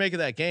 what did you make of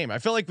that game? I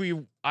feel like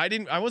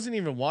I wasn't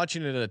even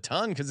watching it a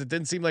ton because it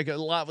didn't seem like a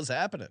lot was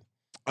happening.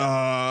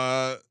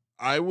 I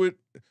would.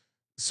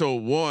 So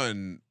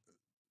one,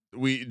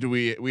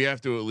 we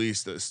have to at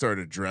least start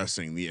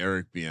addressing the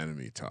Eric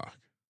Bieniemy talk.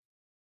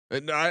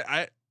 And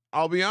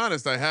I'll be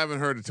honest, I haven't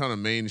heard a ton of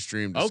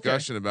mainstream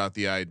discussion about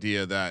the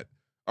idea that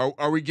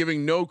are we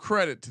giving no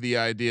credit to the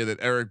idea that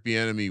Eric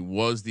Bieniemy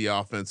was the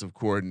offensive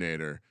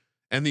coordinator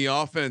and the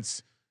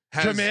offense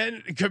has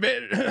come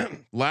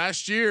in.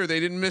 Last year they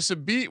didn't miss a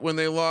beat when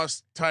they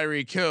lost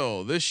Tyreek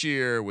Hill. This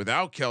year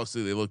without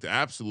Kelsey, they looked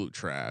absolute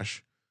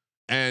trash.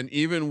 And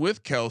even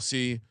with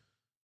Kelsey,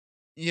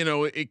 you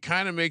know, it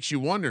kind of makes you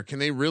wonder, can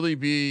they really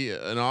be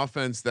an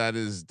offense that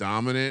is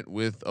dominant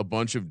with a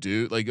bunch of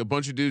dudes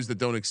that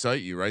don't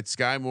excite you, right?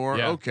 Sky Moore.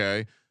 Yeah.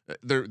 Okay.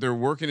 They're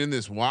working in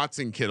this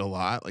Watson kid a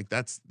lot. Like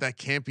that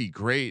can't be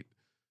great.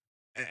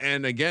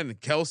 And again,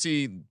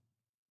 Kelsey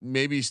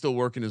maybe still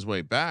working his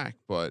way back,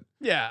 but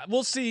yeah,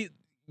 we'll see.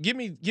 Give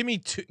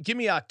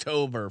me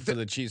October for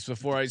the Chiefs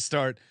before I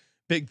start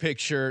big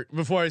picture,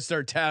 before I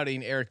start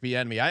touting Eric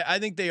Bieniemy. I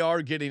think they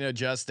are getting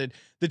adjusted.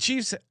 The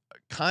Chiefs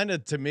kind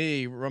of, to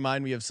me,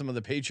 remind me of some of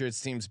the Patriots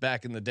teams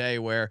back in the day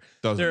where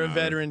they're a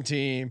veteran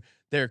team.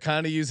 They're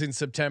kind of using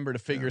September to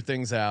figure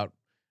things out.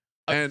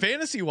 And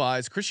fantasy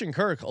wise, Christian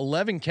Kirk,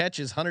 11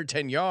 catches,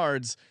 110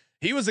 yards.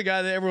 He was the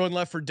guy that everyone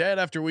left for dead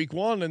after week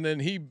 1. And then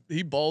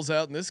he balls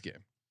out in this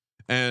game.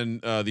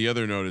 And the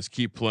other note is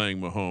keep playing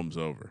Mahomes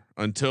over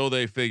until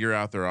they figure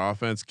out their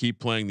offense. Keep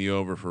playing the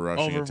over for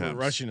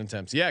rushing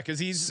attempts. Yeah.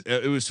 Cause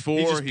it was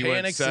 4. He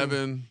went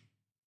 7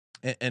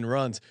 and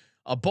runs.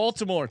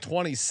 Baltimore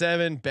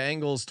 27,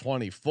 Bengals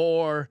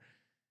 24.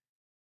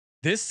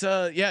 This,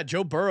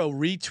 Joe Burrow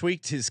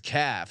retweaked his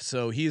calf,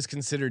 so he is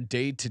considered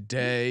day to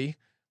day,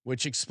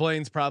 which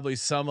explains probably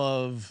some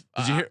of.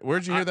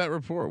 Where'd you hear that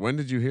report? When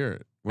did you hear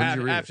it? When did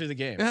you read after the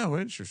game. Yeah,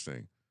 well,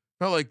 interesting.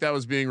 Felt like that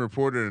was being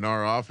reported in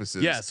our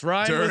offices. Yes,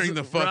 Ryan during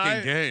the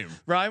fucking game.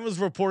 Ryan was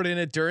reporting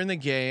it during the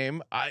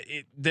game.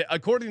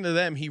 According to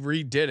them, he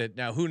redid it.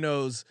 Now, who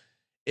knows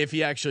if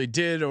he actually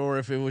did or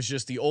if it was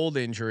just the old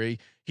injury.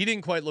 He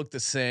didn't quite look the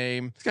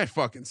same. This guy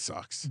fucking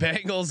sucks.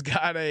 Bengals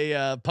got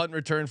a punt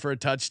return for a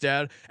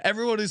touchdown.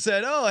 Everyone who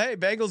said, "Oh, hey,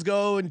 Bengals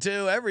go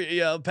into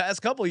every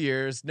past couple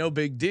years, no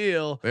big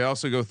deal." They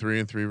also go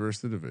 3-3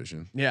 versus the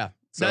division. Yeah,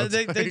 so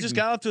they just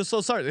got off to a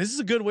slow start. This is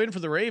a good win for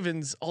the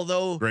Ravens,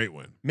 although great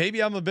win.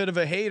 Maybe I'm a bit of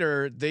a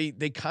hater. They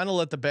kind of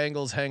let the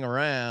Bengals hang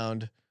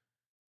around.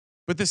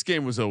 But this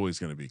game was always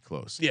going to be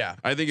close. Yeah,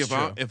 I think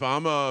if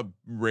I'm a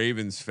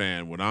Ravens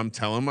fan, what I'm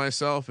telling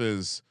myself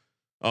is,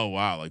 oh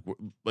wow,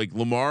 like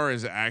Lamar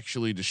is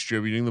actually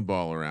distributing the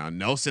ball around.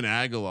 Nelson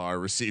Aguilar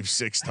received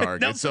 6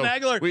 targets. Nelson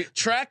Aguilar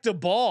tracked a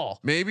ball.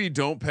 Maybe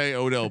don't pay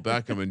Odell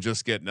Beckham and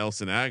just get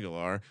Nelson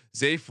Aguilar.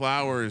 Zay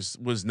Flowers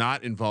was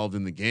not involved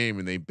in the game,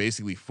 and they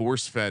basically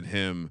force fed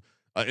him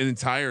an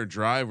entire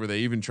drive where they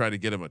even tried to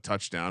get him a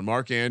touchdown.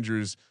 Mark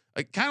Andrews,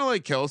 kind of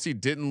like Kelsey,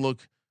 didn't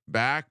look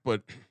back,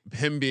 but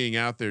him being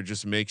out there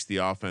just makes the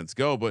offense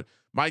go. But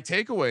my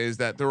takeaway is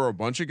that there were a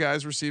bunch of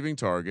guys receiving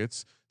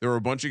targets. There were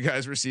a bunch of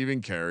guys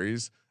receiving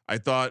carries. I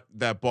thought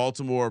that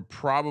Baltimore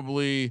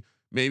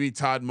maybe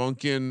Todd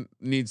Monken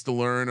needs to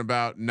learn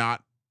about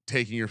not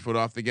taking your foot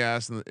off the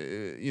gas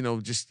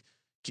and just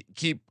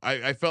keep.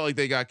 I felt like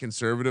they got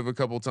conservative a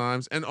couple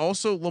times, and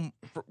also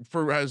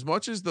for as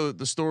much as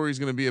the story is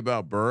going to be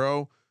about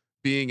Burrow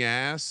being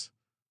ass.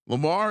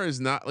 Lamar is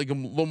not like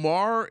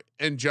Lamar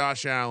and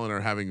Josh Allen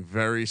are having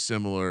very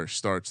similar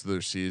starts to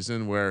their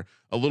season where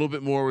a little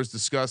bit more was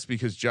discussed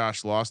because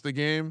Josh lost the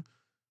game,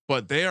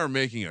 but they are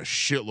making a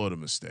shitload of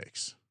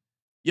mistakes.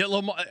 Yeah,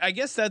 Lamar, I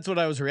guess that's what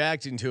I was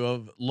reacting to.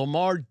 Of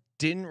Lamar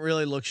didn't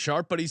really look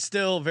sharp, but he's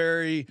still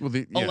very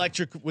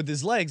electric with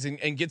his legs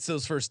and gets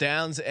those first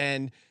downs.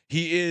 And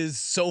he is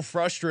so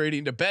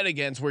frustrating to bet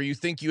against where you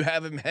think you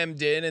have him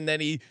hemmed in and then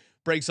he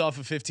breaks off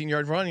a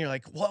 15-yard run. And you're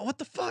like, what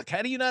the fuck?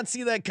 How do you not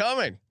see that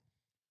coming?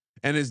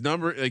 And his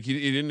number,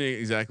 he didn't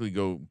exactly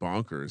go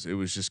bonkers. It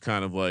was just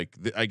kind of like,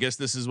 I guess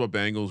this is what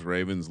Bengals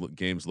Ravens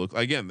games look.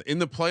 Again, in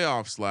the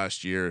playoffs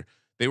last year,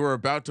 they were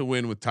about to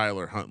win with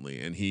Tyler Huntley,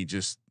 and he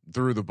just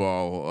threw the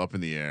ball up in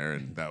the air,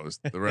 and that was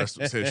the rest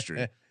was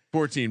history.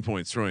 14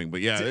 point swing,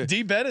 but yeah.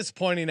 D Bet is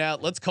pointing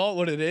out, let's call it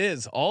what it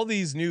is. All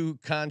these new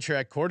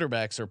contract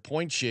quarterbacks are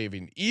point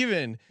shaving.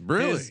 Even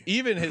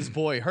his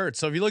boy Hurts.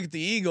 So if you look at the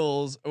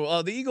Eagles,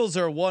 the Eagles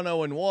are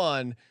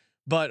 1-0-1,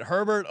 but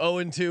Herbert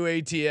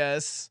 0-2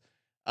 ATS.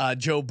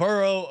 Joe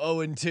Burrow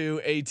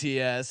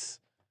 0-2 ATS.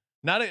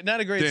 Not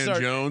a great Dan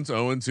start. Jones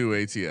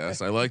 0-2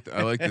 ATS. I like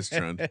this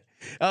trend.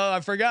 Oh, I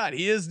forgot.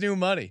 He is new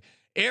money.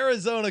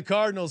 Arizona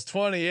Cardinals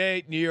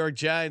 28, New York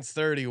Giants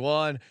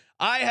 31.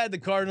 I had the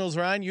Cardinals,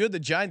 Ryan. You had the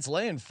Giants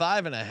laying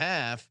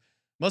 5.5.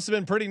 Must have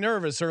been pretty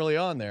nervous early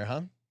on there,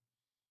 huh?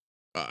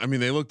 I mean,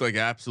 they looked like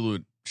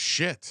absolute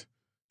shit.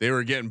 They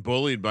were getting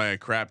bullied by a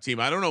crap team.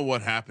 I don't know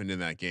what happened in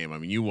that game. I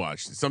mean, you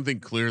watched it. Something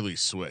clearly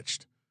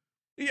switched.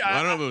 Yeah,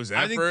 I don't know if it was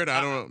effort.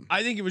 I don't know.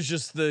 I think it was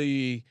just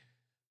the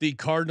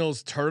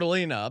Cardinals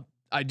turtling up.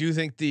 I do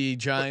think the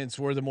Giants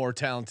were the more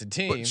talented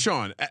team. But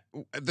Sean,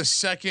 the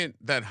second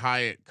that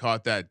Hyatt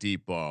caught that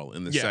deep ball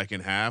in the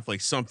second half,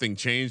 like something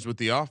changed with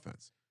the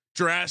offense.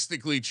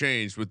 Drastically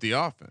changed with the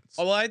offense.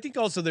 Oh, well, I think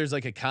also there's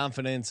like a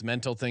confidence,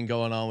 mental thing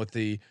going on with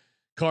the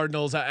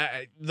Cardinals.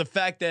 The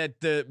fact that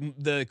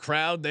the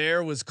crowd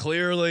there was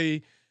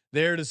clearly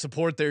there to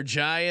support their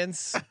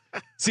Giants.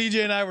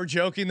 CJ and I were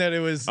joking that it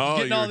was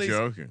getting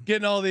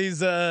all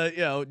these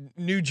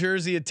New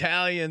Jersey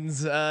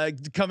Italians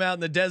come out in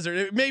the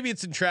desert. Maybe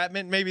it's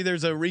entrapment. Maybe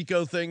there's a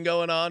RICO thing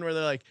going on where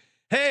they're like,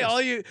 hey,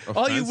 all you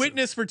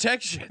witness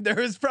protection. There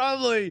is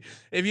probably,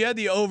 if you had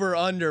the over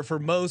under for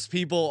most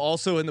people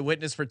also in the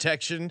witness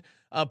protection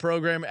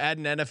program at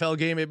an NFL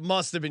game, it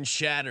must have been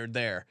shattered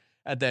there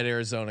at that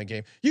Arizona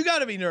game. You got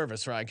to be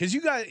nervous, Ryan, because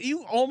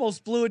you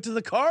almost blew it to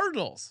the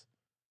Cardinals.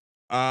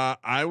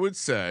 I would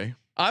say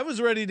I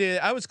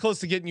was close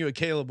to getting you a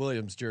Caleb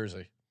Williams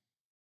jersey.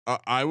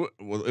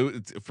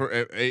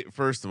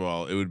 First of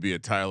all, it would be a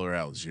Tyler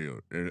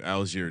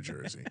Algier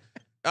jersey.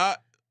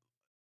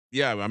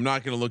 Yeah, I'm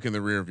not going to look in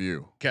the rear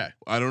view. Okay.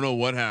 I don't know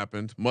what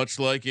happened. Much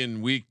like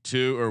in week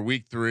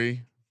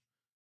 3,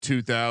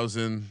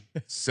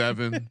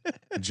 2007,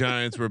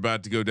 Giants were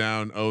about to go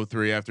down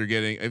 0-3 after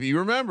getting. If you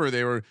remember,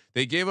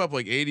 they gave up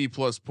like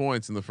 80+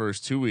 points in the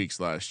first 2 weeks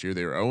last year.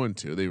 They were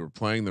 0-2. They were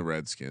playing the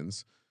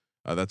Redskins.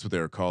 That's what they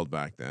were called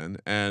back then.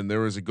 And there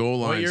was a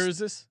goal line. What year is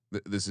this?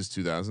 This is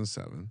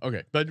 2007.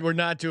 Okay, but we're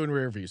not doing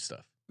rear view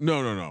stuff.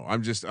 No.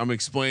 I'm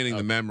explaining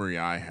the memory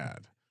I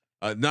had.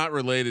 Not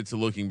related to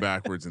looking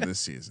backwards in this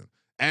season.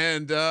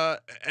 And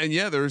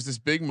yeah, there was this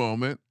big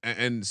moment,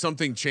 and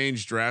something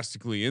changed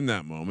drastically in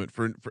that moment.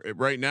 For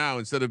right now,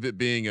 instead of it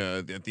being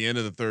at the end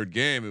of the third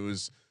game, it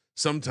was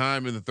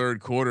sometime in the third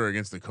quarter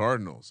against the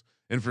Cardinals.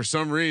 And for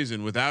some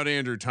reason, without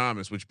Andrew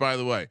Thomas, which by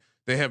the way,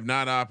 they have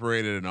not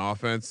operated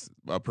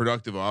a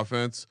productive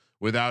offense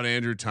without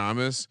Andrew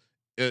Thomas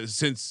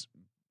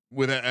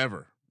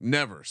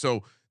never.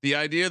 So the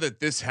idea that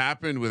this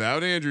happened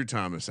without Andrew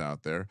Thomas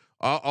out there,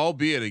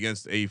 albeit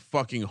against a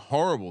fucking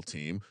horrible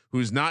team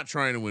who's not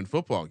trying to win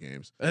football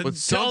games, but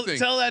tell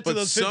that to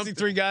those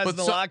 53 guys in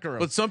the locker room.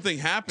 But something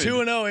happened.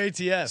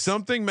 2-0 ATS.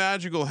 Something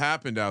magical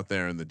happened out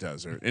there in the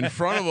desert in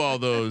front of all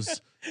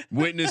those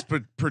witness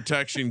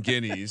protection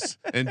guineas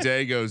and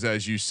Dagos,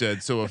 as you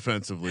said so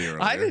offensively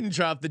earlier. I didn't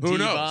drop the D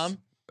bomb.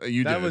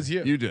 That was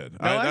you. You did.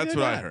 No, that's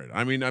what I heard.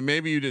 I mean,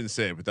 maybe you didn't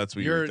say it, but that's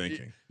what you were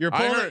thinking. You're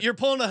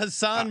pulling a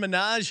Hassan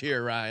Minaj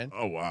here, Ryan.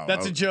 Oh wow,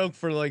 that's a joke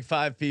for like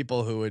 5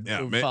 people who would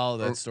follow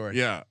that story.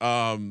 Yeah.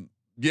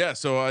 Yeah.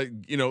 So I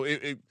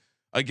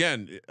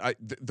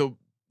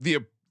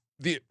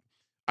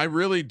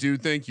really do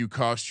think you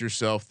cost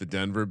yourself the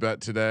Denver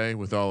bet today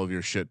with all of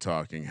your shit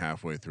talking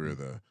halfway through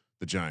the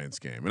Giants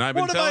game. And I've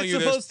been telling you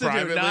this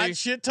privately. Not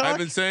shit talk? I've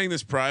been saying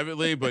this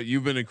privately, but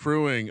you've been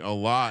accruing a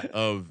lot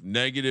of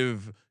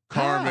negative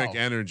karmic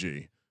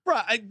energy.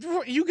 Right.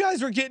 You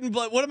guys were getting,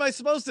 what am I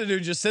supposed to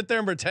do? Just sit there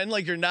and pretend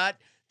like you're not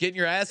getting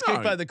your ass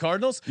kicked by the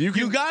Cardinals?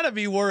 You got to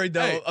be worried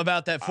though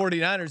about that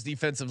 49ers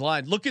defensive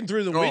line looking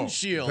through the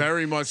windshield.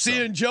 Very much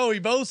seeing Joey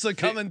Bosa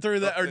coming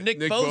through or Nick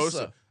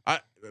Bosa.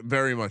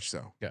 Very much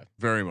so. Yeah.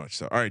 Very much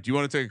so. All right. Do you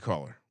want to take a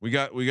caller? We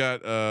got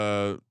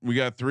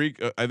 3.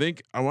 I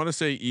think I want to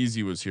say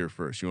Easy was here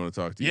first. You want to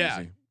talk to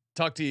Easy?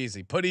 Talk to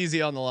Easy. Put Easy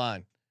on the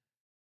line.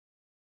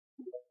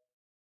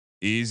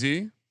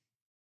 Easy.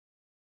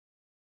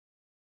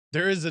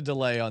 There is a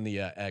delay on the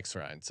X,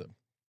 Ryan. So.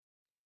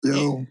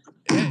 Yo.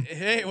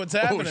 Hey, what's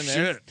happening, man?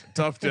 Shit.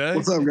 Tough day.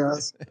 What's up,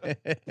 guys?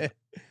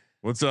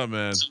 What's up,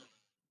 man?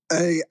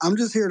 Hey, I'm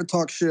just here to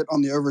talk shit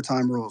on the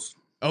overtime rules.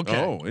 Okay.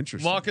 Oh,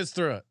 interesting. Walk us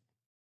through it.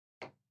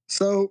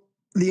 So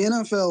the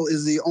NFL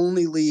is the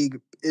only league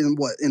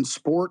in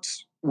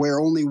sports where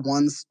only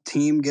one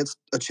team gets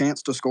a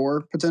chance to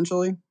score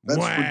potentially. That's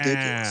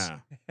ridiculous.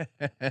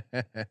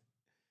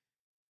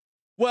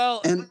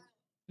 Well, and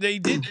they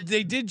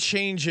did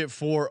change it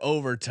for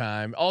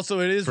overtime. Also,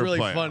 it is really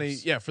funny.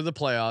 Yeah, for the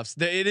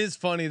playoffs. It is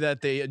funny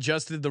that they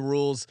adjusted the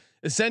rules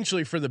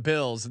essentially for the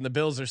Bills, and the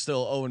Bills are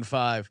still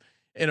 0-5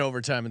 in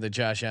overtime in the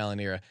Josh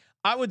Allen era.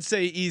 I would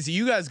say Easy.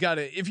 You guys got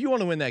to, if you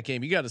want to win that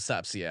game, you got to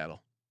stop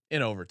Seattle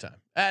in overtime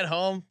at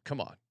home.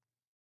 Come on.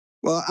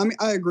 Well, I mean,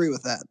 I agree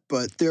with that,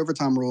 but the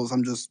overtime rules,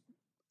 I'm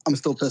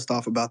still pissed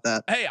off about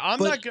that. Hey, I'm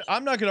not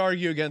going to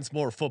argue against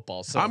more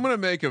football. So I'm going to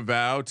make a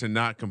vow to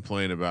not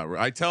complain about.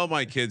 I tell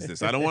my kids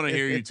this. I don't want to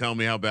hear you tell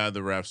me how bad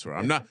the refs were.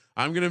 I'm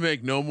going to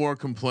make no more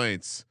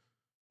complaints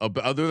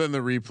other than the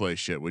replay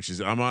shit, which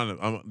is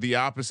I'm the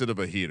opposite of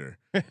a heater.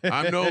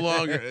 I'm no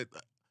longer.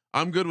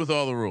 I'm good with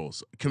all the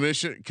rules.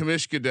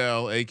 Commish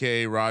Goodell,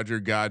 aka Roger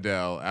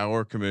Goodell,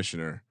 our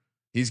commissioner,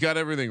 he's got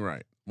everything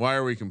right. Why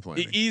are we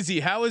complaining? Easy.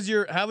 How was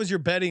your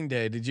betting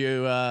day? Did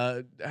you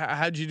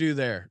how'd you do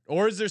there?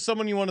 Or is there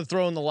someone you want to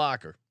throw in the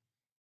locker?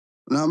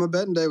 No, my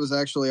betting day was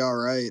actually all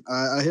right.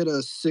 I hit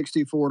a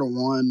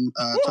 64-1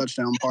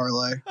 touchdown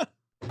parlay.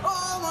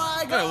 Oh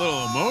my Got a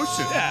little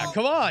emotion. Yeah,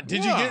 come on.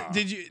 Did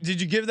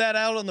you give that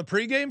out on the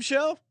pregame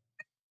show?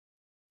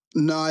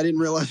 No, I didn't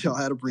realize y'all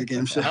had a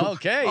pregame show.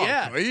 Okay,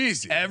 yeah.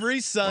 Easy. Every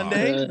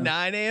Sunday, Wow.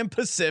 9 a.m.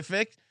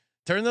 Pacific.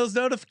 Turn those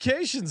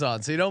notifications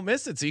on so you don't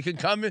miss it. So you can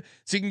come in,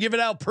 so you can give it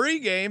out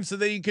pregame so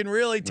that you can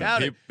really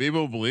tout it.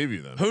 People believe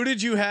you then. Who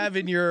did you have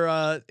in your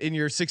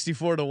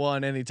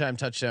 64-1 anytime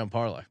touchdown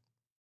parlay?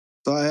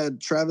 So I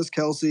had Travis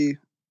Kelce,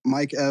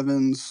 Mike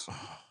Evans,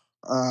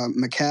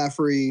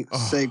 McCaffrey,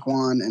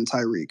 Saquon, and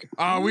Tyreek.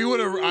 I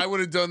would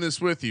have done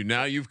this with you.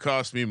 Now you've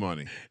cost me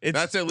money.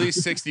 That's at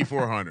least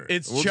 6,400.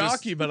 It's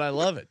chalky, but I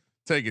love it.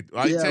 Take it.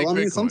 I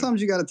mean,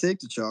 sometimes you got to take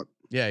the chalk.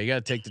 Yeah, you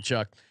got to take the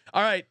chalk.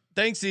 All right,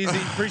 thanks, Easy.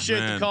 Appreciate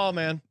the call,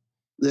 man.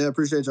 Yeah,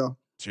 appreciate y'all.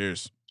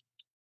 Cheers.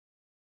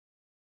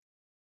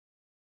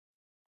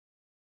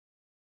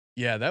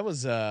 Yeah, that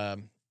was. I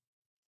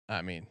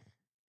mean,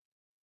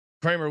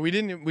 Kramer, we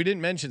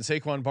didn't mention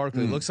Saquon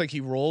Barkley. Looks like he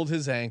rolled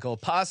his ankle,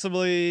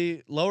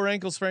 possibly lower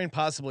ankle sprain,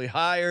 possibly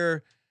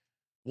higher.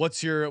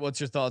 What's your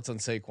thoughts on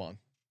Saquon?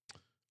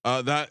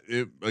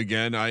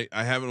 Again, I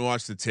haven't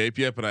watched the tape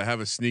yet, but I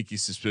have a sneaky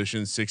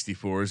suspicion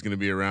 64 is going to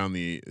be around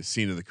the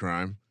scene of the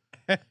crime.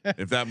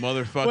 If that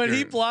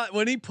motherfucker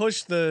when he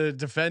pushed the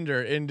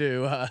defender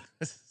into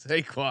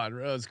Saquon,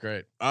 that was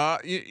great.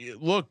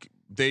 Look,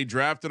 they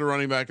drafted a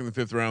running back in the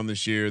 5th round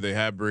this year. They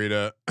had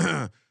Breida.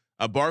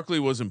 Barkley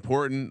was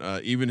important.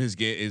 Even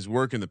his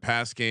work in the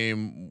pass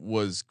game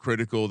was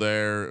critical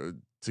there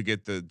to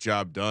get the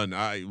job done.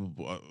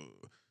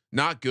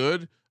 Not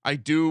good.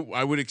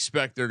 I would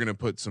expect they're going to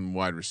put some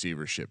wide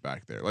receiver shit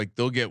back there. Like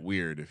they'll get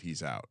weird if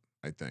he's out,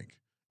 I think.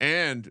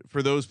 And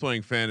for those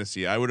playing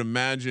fantasy, I would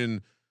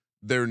imagine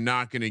they're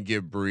not going to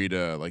give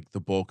Breida like the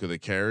bulk of the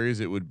carries.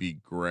 It would be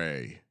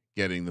Gray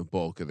getting the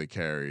bulk of the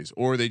carries,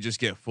 or they just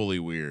get fully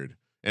weird.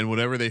 And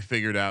whatever they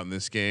figured out in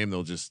this game,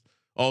 they'll just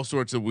all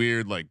sorts of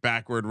weird, like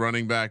backward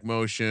running back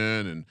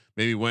motion. And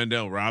maybe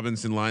Wendell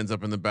Robinson lines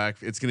up in the back.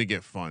 It's going to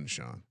get fun,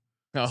 Sean.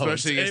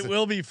 Especially it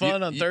will be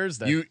fun on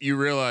Thursday. You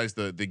realize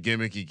the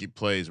gimmicky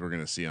plays we're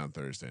going to see on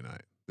Thursday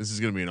night. This is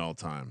going to be an all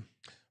time.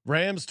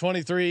 Rams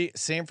 23,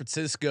 San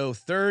Francisco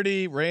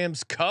 30.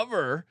 Rams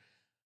cover.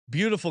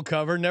 Beautiful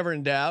cover, never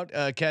in doubt.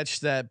 Catch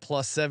that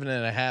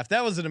 +7.5.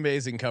 That was an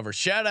amazing cover.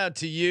 Shout out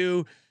to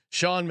you,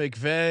 Sean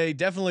McVay.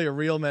 Definitely a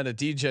real meta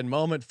DGen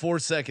moment. 4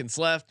 seconds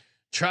left.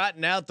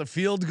 Trotting out the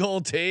field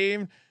goal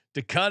team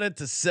to cut it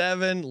to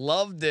 7.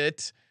 Loved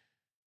it.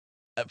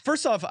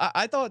 First off,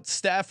 I thought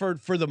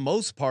Stafford, for the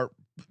most part,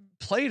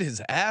 played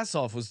his ass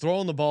off. Was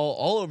throwing the ball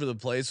all over the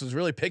place. Was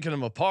really picking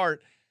them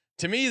apart.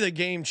 To me, the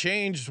game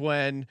changed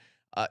when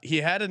he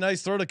had a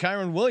nice throw to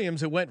Kyron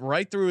Williams. It went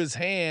right through his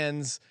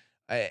hands.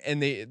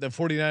 And the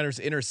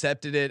 49ers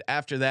intercepted it.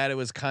 After that, it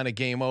was kind of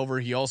game over.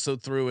 He also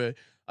threw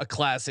a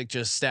classic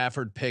just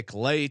Stafford pick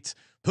late.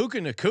 Puka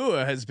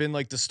Nacua has been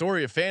like the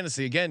story of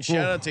fantasy again.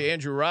 Shout out to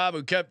Andrew Robb,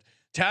 who kept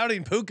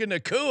touting Puka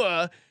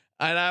Nacua,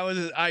 and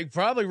I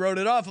probably wrote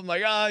it off. I'm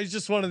like, he's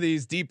just one of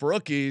these deep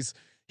rookies.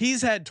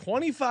 He's had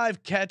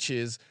 25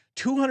 catches,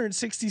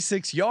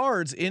 266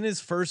 yards in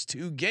his first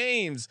 2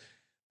 games.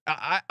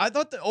 I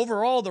thought that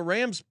overall the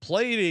Rams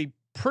played a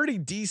pretty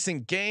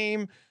decent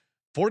game.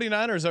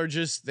 49ers are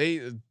just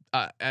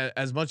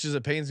as much as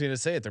it pains me to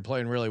say it, they're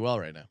playing really well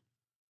right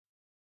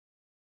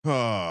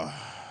now.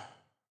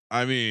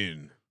 I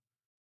mean,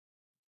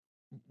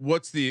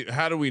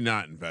 how do we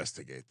not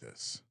investigate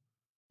this?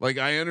 Like,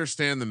 I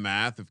understand the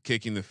math of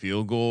kicking the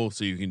field goal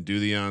so you can do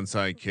the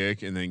onside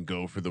kick and then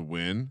go for the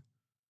win,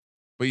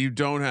 but you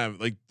don't have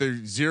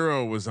the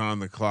 0 was on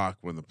the clock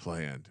when the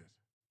play ended.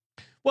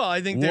 Well,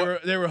 I think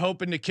they were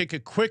hoping to kick a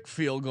quick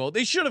field goal.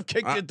 They should have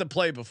kicked it the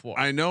play before.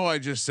 I know I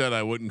just said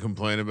I wouldn't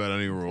complain about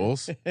any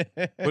rules,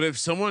 but if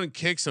someone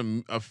kicks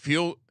a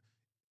field,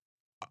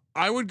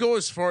 I would go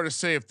as far to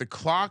say if the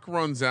clock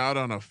runs out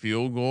on a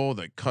field goal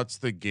that cuts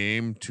the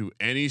game to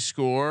any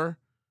score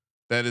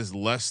that is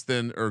less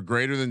than or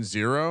greater than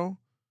 0,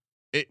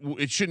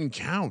 it shouldn't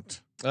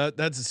count.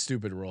 That's a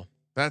stupid rule.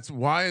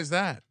 Why is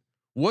that?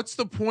 What's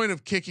the point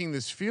of kicking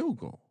this field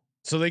goal?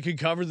 So they could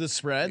cover the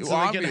spread, so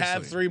they can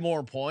have 3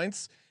 more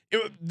points.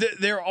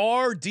 There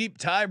are deep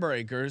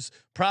tiebreakers.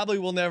 Probably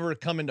will never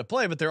come into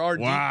play, but there are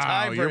deep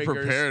tiebreakers. You're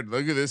prepared.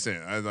 Look at this.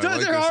 There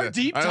are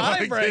deep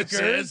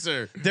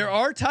tiebreakers. There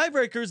are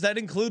tiebreakers that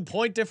include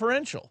point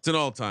differential. It's an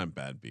all-time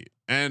bad beat.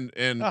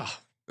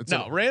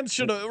 Rams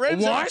should have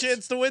a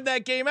chance to win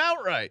that game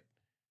outright.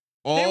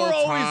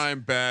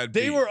 All-time bad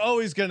beat. They were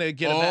always going to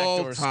get a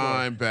backdoor score.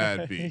 All-time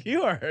bad beat.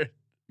 You are.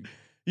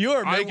 You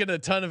are making a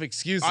ton of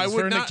excuses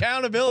for an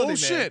accountability.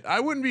 Bullshit. Man. I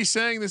wouldn't be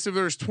saying this if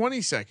there was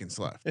 20 seconds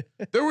left.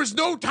 There was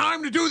no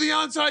time to do the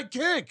onside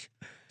kick.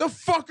 The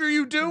fuck are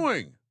you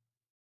doing?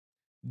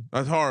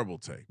 That's horrible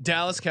take.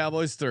 Dallas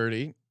Cowboys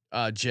 30,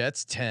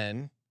 Jets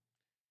 10.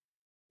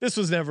 This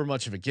was never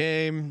much of a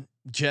game.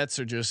 Jets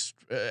are just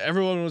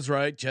everyone was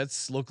right.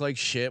 Jets look like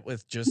shit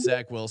with just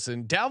Zach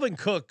Wilson. Dalvin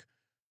Cook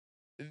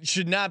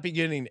should not be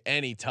getting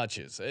any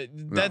touches.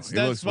 That's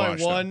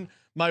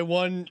my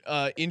one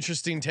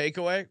interesting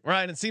takeaway.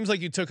 Ryan, it seems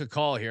like you took a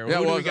call here. Yeah,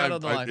 Who do we got on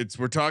the line?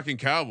 We're talking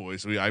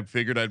Cowboys. I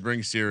figured I'd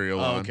bring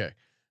Serial on. Okay,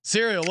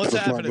 Serial, what's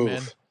happening,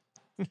 man?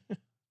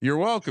 You're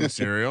welcome,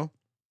 Serial.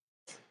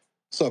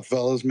 What's up,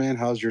 fellas? Man,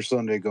 how's your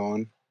Sunday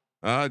going?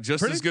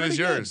 Just as good as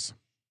yours.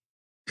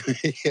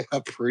 Yeah,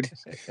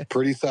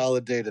 pretty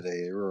solid day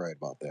today. You're right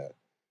about that.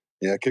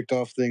 Yeah, I kicked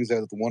off things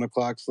at the 1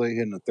 o'clock slate,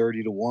 hitting a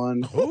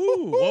 30-1.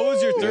 Ooh, what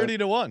was your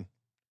 30-1?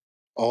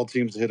 All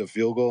teams hit a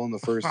field goal in the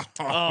first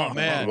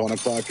 1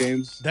 o'clock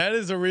games. That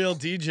is a real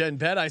DGen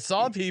bet. I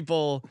saw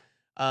people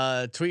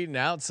tweeting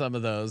out some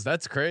of those.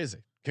 That's crazy.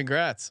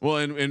 Congrats. Well,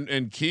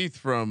 and Keith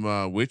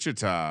from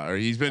Wichita, or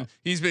he's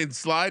been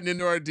sliding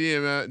into our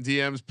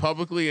DMs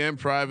publicly and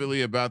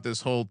privately about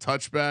this whole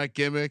touchback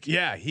gimmick.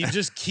 Yeah, he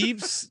just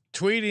keeps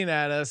tweeting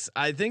at us.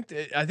 I think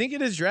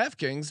it is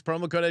DraftKings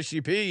promo code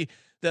SGP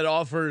that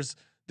offers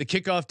the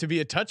kickoff to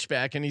be a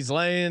touchback, and he's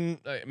laying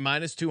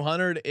minus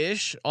 200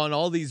 ish on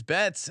all these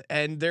bets,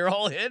 and they're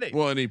all hitting.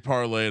 Well, and he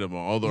parlayed them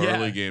all the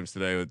early games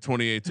today with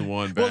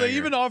 28-1. Well, they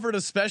even offered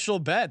a special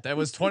bet that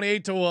was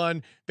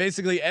 28-1.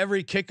 Basically,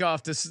 every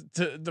kickoff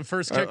to the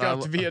first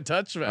kickoff to be a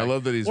touchback. I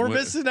love that we're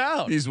missing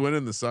out. He's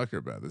winning the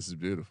sucker bet. This is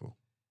beautiful.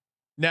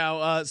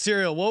 Now,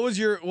 Serial, what was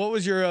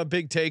your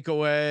big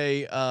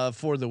takeaway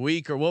for the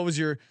week, or what was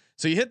your?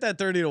 So you hit that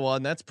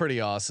 30-1. That's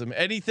pretty awesome.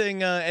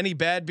 Anything? Any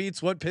bad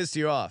beats? What pissed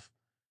you off?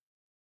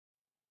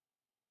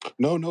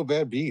 No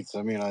bad beats.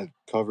 I mean, I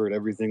covered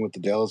everything with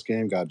the Dallas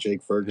game. Got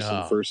Jake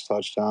Ferguson first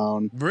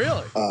touchdown.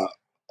 Really?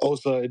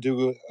 Osa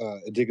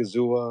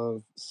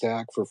Odigizua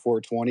sack for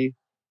 420. Of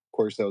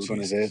course, that was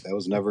going to hit. That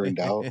was never in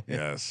doubt.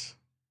 Yes.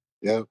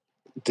 Yep.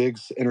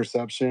 Diggs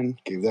interception.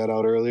 Gave that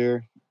out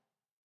earlier.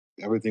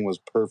 Everything was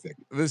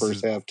perfect.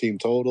 First half team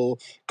total,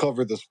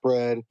 covered the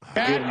spread.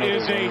 That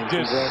is a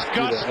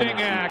disgusting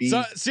act.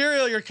 So,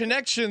 Serial, your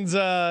connections,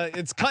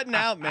 it's cutting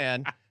out,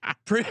 man.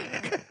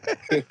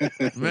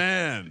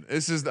 Man,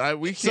 this is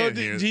we can't.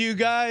 So do you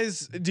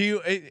guys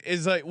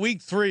is like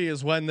week 3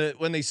 is when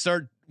they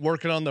start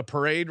working on the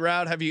parade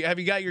route? Have you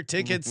got your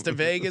tickets to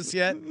Vegas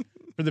yet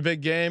for the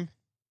big game?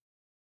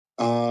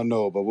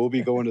 No, but we'll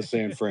be going to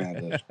San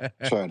Fran to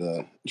try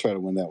to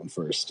win that one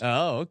first.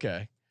 Oh,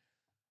 okay.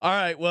 All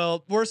right.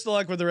 Well, worst of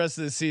luck with the rest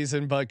of the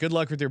season, but good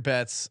luck with your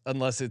bets,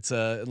 unless it's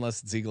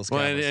Eagles.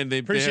 Well, Cowboys. and they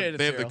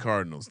have the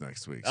Cardinals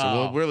next week, so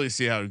we'll really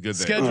see how good they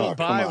scheduled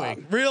bye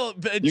week. Real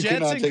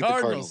Jets and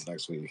Cardinals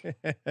next week.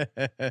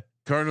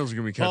 Cardinals are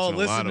gonna be catching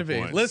a lot of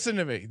points. Listen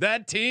to me.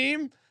 That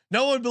team,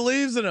 no one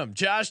believes in them.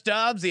 Josh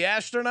Dobbs, the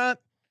astronaut.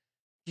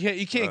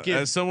 You can't get.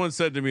 As someone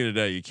said to me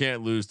today, you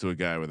can't lose to a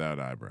guy without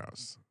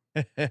eyebrows.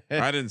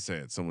 I didn't say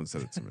it. Someone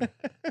said it to me.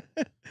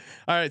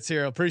 All right,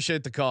 Cyril,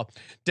 appreciate the call.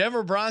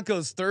 Denver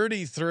Broncos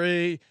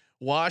 33,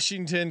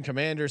 Washington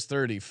Commanders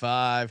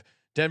 35.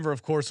 Denver,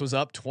 of course, was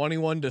up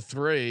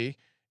 21-3,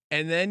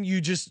 and then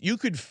you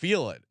could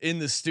feel it in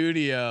the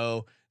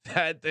studio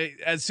that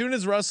as soon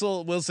as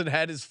Russell Wilson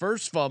had his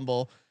first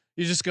fumble,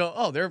 you just go,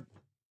 "Oh,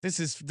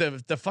 this is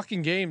the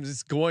fucking game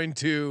is going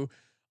to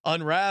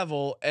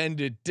unravel,"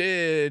 and it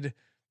did.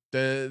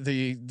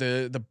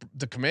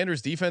 The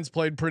Commanders defense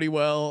played pretty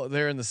well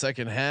there in the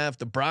second half.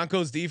 The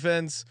Broncos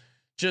defense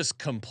just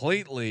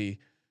completely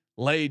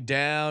laid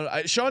down.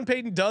 Sean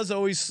Payton does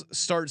always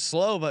start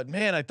slow, but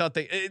man, I thought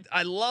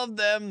I love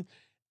them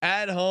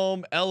at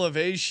home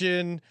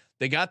elevation.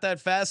 They got that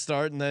fast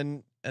start, and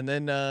then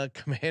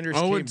Commanders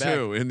came back.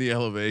 0-2 in the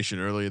elevation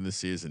early in the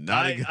season.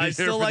 I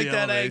still like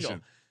that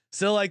angle.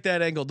 Still like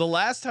that angle. The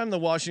last time the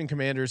Washington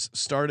Commanders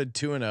started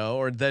 2-0,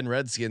 or then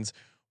Redskins,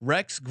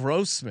 Rex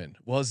Grossman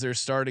was their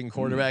starting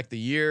quarterback. The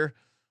year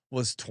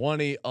was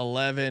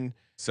 2011.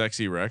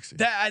 Sexy Rex.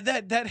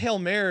 That Hail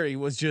Mary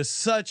was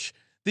just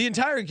the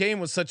entire game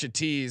was such a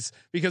tease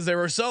because they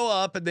were so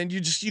up, and then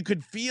you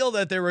could feel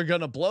that they were going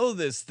to blow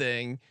this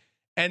thing,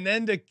 and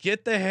then to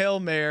get the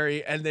Hail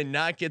Mary and then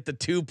not get the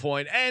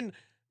 2-point, and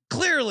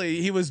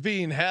clearly he was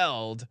being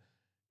held.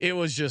 It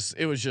was just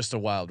a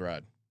wild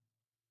ride.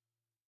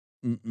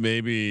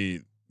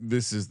 Maybe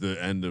this is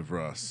the end of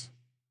Russ.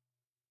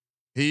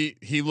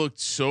 He looked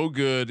so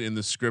good in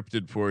the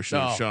scripted portion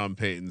of Sean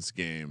Payton's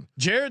game.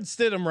 Jared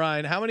Stidham,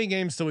 Ryan, how many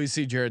games till we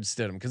see Jared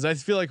Stidham? Because I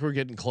feel like we're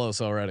getting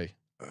close already.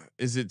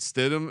 Is it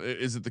Stidham?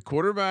 Is it the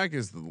quarterback?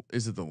 Is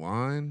it the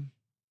line?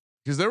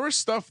 Because there was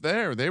stuff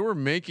there. They were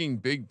making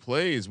big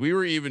plays. We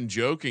were even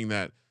joking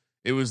that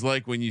it was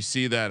like when you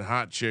see that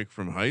hot chick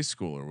from high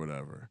school or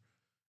whatever.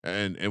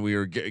 and we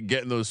were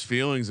getting those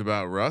feelings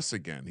about Russ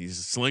again.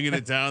 He's slinging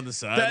it down the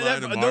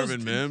sideline to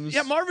Marvin Mims.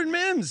 Yeah, Marvin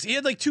Mims. He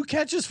had like 2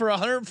 catches for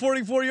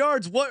 144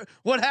 yards. What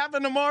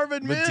happened to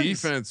Marvin Mims? The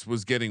defense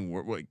was getting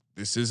like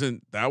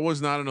that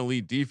was not an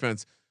elite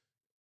defense.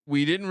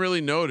 We didn't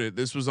really note it.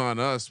 This was on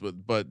us,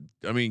 but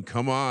I mean,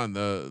 come on.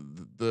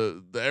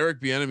 The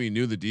Eric Bieniemy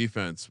knew the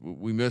defense.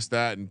 We missed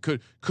that. And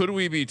could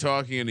we be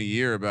talking in a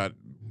year about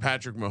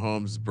Patrick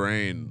Mahomes'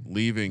 brain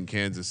leaving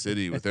Kansas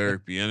City with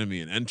Eric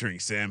Bieniemy and entering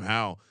Sam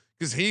Howell?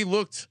 Because he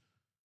looked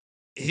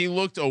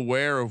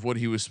aware of what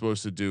he was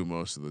supposed to do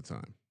most of the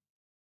time.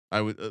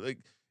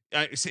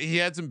 He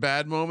had some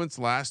bad moments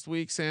last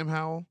week, Sam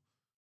Howell,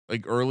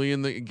 like early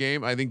in the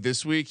game. I think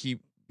this week he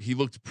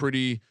looked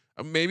pretty.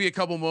 Maybe a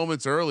couple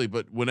moments early,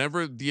 but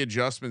whenever the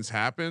adjustments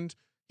happened,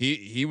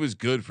 he was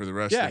good for the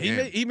rest of the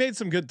game. He made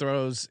some good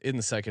throws in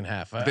the second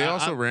half. They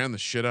also ran the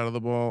shit out of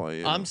the ball.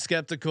 I'm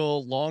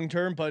skeptical long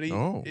term, but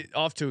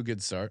off to a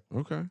good start.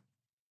 Okay.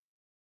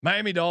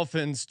 Miami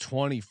Dolphins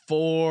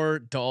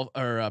 24,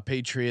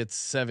 Patriots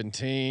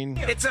 17.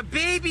 It's a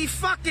baby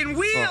fucking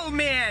wheel,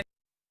 man.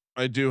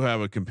 I do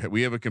have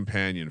we have a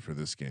companion for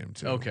this game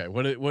too. Okay,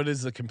 what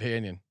is the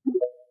companion?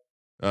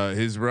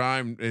 His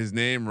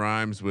name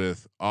rhymes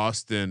with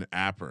Austin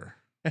Apper.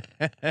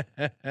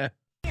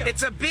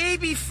 It's a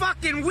baby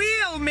fucking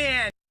wheel,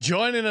 man.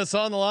 Joining us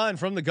on the line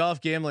from the Golf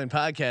Gambling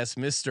Podcast,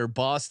 Mr.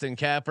 Boston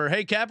Capper.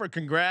 Hey, Capper,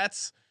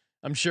 congrats.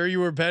 I'm sure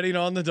you were betting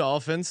on the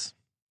Dolphins.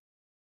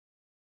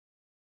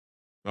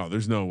 Oh,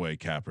 there's no way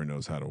Capper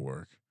knows how to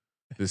work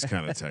this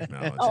kind of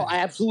technology. Oh, I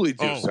absolutely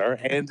do, sir.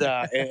 And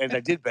I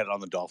did bet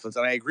on the Dolphins,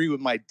 and I agree with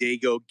my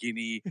Dago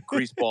Guinea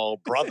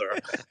greaseball brother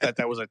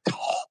that was a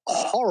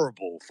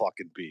horrible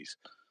fucking piece.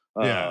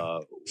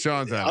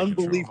 Sean's out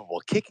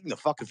unbelievable. Kicking the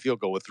fucking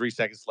field goal with 3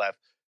 seconds left.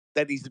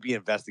 That needs to be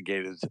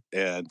investigated,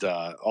 and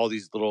all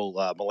these little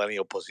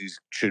millennial pussies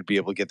should be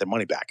able to get their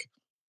money back.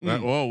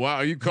 Oh wow!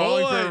 Are you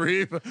calling for a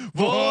reef?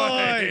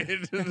 Boy.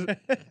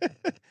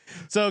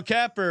 So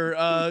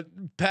Capper,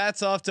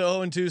 Pat's off to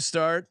 0-2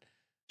 start.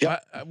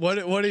 Yep. What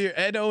are your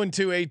at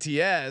 0-2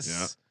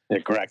 ATS? Yeah,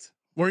 correct.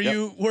 Were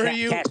you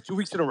 2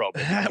 weeks in a row?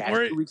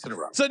 2 weeks in a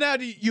row. So now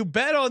you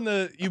bet on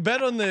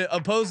the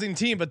opposing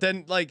team, but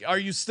then like, are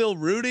you still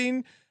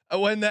rooting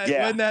when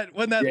that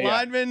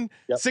lineman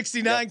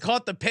 69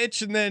 caught the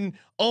pitch and then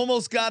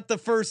almost got the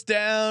first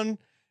down?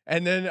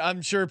 And then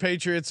I'm sure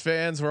Patriots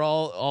fans were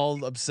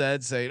all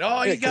upset, saying,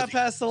 "Oh, he got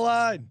past the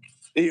line."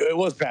 It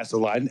was past the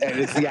line, and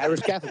it's the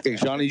Irish Catholic thing,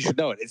 Johnny. You should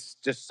know it. It's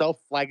just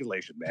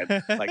self-flagellation,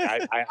 man. Like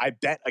I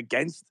bet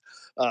against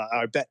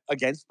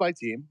my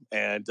team,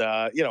 and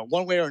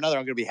one way or another,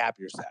 I'm going to be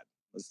happy or sad.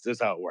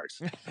 That's how it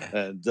works.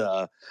 And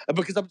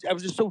because I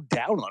was just so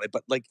down on it,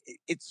 but like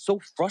it's so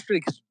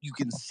frustrating because you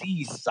can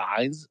see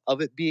signs of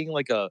it being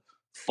like a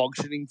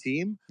functioning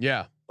team.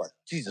 Yeah. But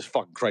Jesus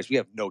fucking Christ, we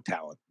have no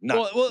talent.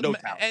 No talent.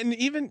 And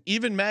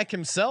even Mac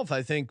himself,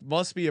 I think,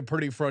 must be a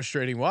pretty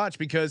frustrating watch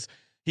because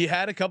he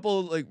had a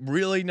couple like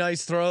really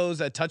nice throws,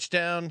 a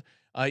touchdown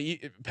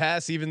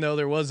pass, even though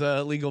there was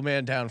a legal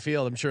man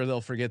downfield. I'm sure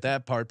they'll forget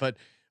that part, but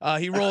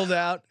he rolled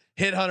out,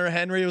 hit Hunter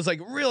Henry. It was like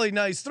really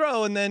nice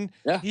throw, and then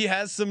he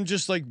has some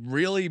just like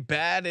really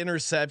bad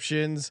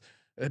interceptions.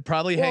 It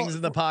probably hangs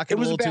in the pocket a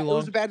little too long. It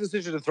was a bad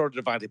decision to throw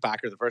to Devontae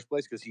Parker in the first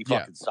place because he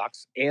fucking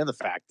sucks, and the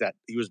fact that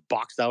he was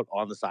boxed out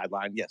on the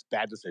sideline. Yes,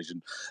 bad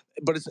decision,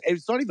 but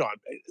it's not even on.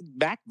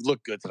 Mac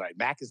looked good tonight.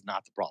 Mac is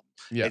not the problem.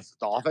 Yeah,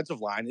 the offensive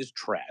line is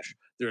trash.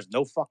 There's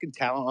no fucking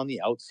talent on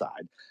the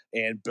outside,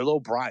 and Bill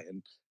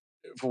O'Brien,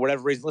 for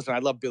whatever reason, listen, I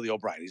love Billy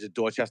O'Brien. He's a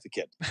Dorchester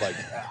kid. Like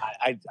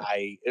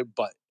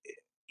but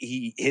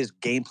his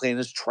game plan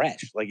is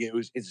trash. Like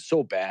it's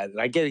so bad,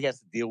 and I get he has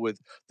to deal with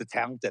the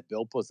talent that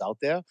Bill puts out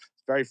there.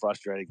 It's very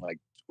frustrating. Like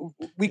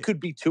we could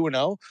be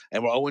 2-0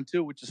 and we're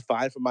 0-2, which is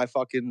fine for my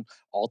fucking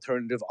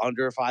alternative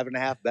under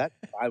 5.5 bet.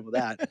 Fine with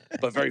that,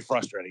 but very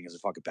frustrating as a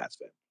fucking Pats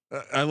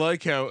fan. I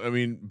like how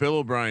Bill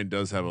O'Brien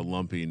does have a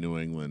lumpy New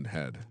England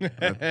head.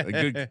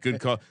 A good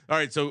call. All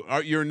right,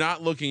 so you're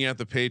not looking at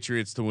the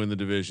Patriots to win the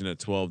division at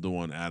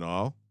 12-1 at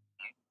all.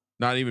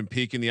 Not even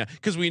peeking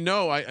because we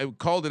know I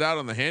called it out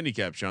on the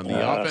handicap, Sean.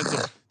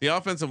 The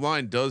offensive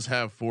line does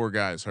have 4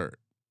 guys hurt.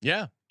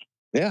 Yeah,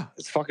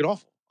 it's fucking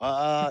awful.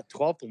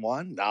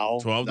 12-1. No,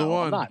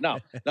 12-1.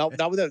 No,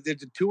 with that, they're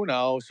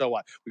 2-0. So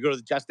what? We go to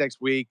the Jets next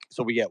week,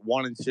 so we get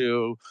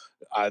 1-2.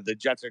 The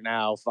Jets are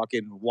now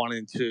fucking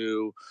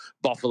 1-2.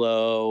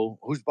 Buffalo.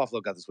 Who's Buffalo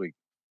got this week?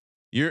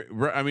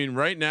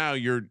 Right now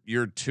you're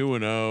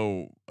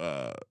 2-0.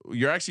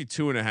 You're actually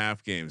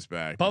 2.5 games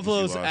back.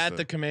 Buffalo's at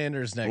the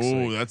Commanders next week.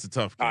 Oh, that's a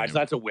tough game. All right, so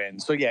that's a win.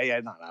 So no,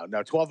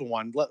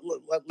 12-1.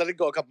 Let it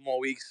go a couple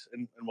more weeks,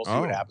 and we'll see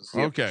what happens.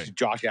 Okay.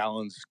 Josh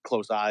Allen's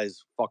close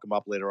eyes fuck him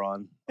up later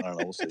on. I don't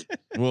know. We'll see.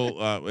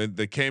 Well,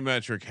 the K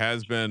metric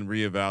has been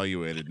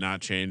reevaluated, not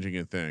changing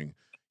a thing.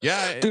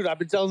 Yeah, dude, I've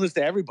been telling this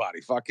to everybody.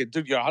 Fucking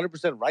dude, you're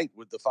 100% right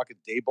with the fucking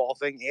day ball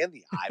thing and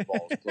the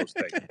eyeballs close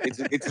thing.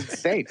 It's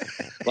insane.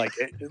 Like,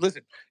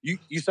 listen,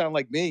 you sound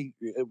like me,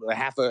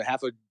 half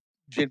a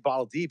gin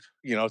bottle deep,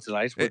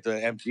 tonight with the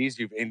MGs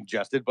you've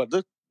ingested. But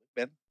look,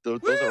 man,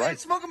 those are right.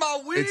 Smoking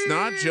my weed. It's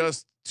not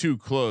just too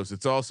close;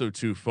 it's also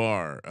too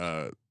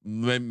far.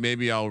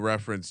 Maybe I'll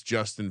reference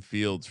Justin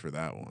Fields for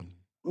that one.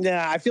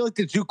 Yeah, I feel like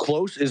the too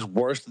close is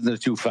worse than the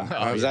too far.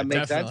 Does that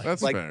make sense?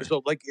 That's like fair.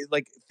 so, like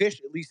fish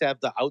at least have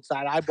the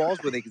outside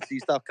eyeballs where they can see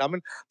stuff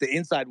coming. The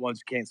inside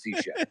ones can't see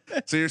shit.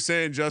 So you're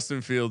saying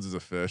Justin Fields is a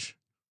fish?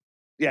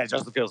 Yeah,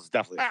 Justin Fields is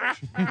definitely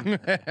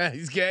a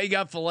fish. He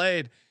got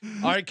filleted.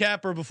 All right,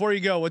 Capper. Before you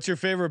go, what's your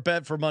favorite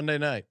bet for Monday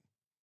night?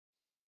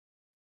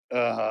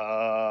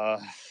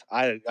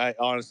 I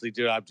honestly,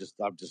 dude, I'm just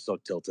so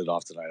tilted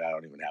off tonight. I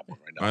don't even have one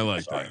right now. I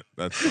like that.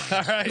 That's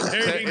fine. All right,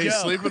 there you Hey,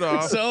 go. sleep it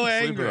off. So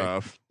Sleep angry. it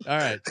off. All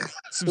right,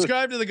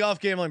 subscribe to the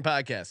Golf Gambling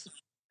Podcast.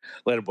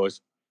 Later,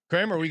 boys.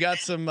 Kramer, we got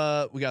some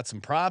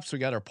props. We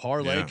got our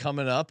parlay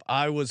coming up.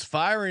 I was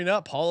firing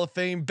up Hall of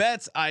Fame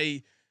bets.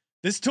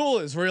 This tool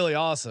is really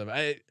awesome.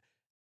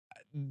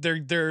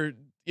 They're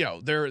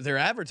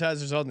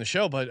advertisers on the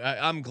show, but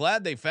I'm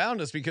glad they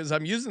found us because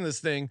I'm using this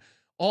thing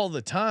all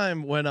the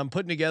time when I'm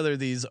putting together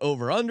these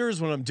over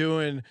unders, when I'm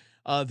doing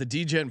the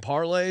DGen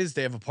parlays.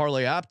 They have a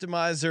parlay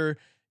optimizer.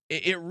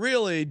 It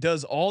really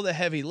does all the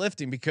heavy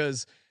lifting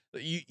because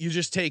you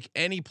just take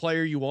any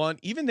player you want.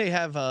 Even they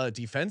have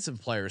defensive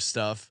player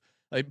stuff.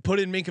 Like put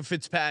in Minka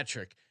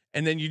Fitzpatrick,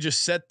 and then you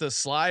just set the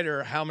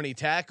slider how many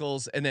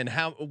tackles, and then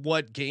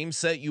what game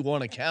set you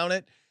want to count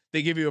it.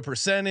 They give you a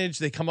percentage.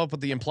 They come up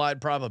with the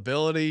implied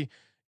probability.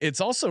 It's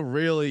also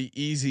really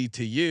easy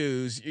to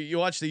use. You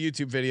watch the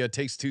YouTube video. It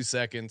takes 2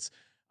 seconds.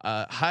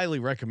 Highly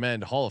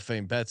recommend Hall of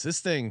Fame bets.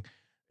 This thing,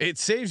 it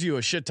saves you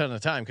a shit ton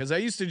of time because I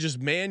used to just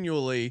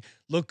manually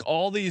look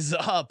all these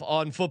up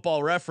on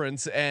Football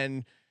Reference,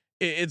 and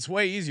it's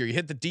way easier. You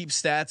hit the deep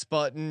stats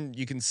button.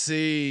 You can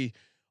see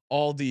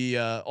all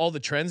the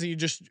trends, and you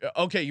just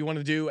you want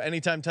to do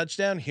anytime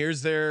touchdown.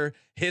 Here's their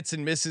hits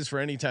and misses for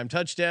anytime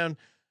touchdown.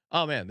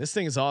 Oh man, this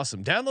thing is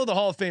awesome. Download the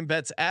Hall of Fame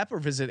Bets app or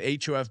visit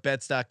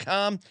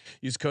HOFBets.com.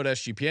 Use code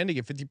SGPN to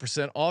get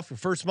 50% off your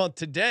first month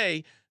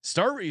today.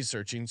 Start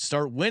researching,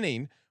 start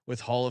winning with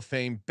Hall of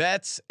Fame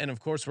Bets. And of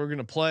course, we're going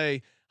to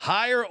play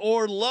higher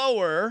or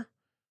lower.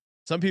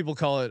 Some people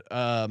call it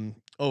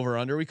over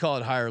under. We call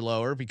it higher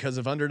lower because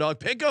of Underdog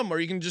Pick'em, or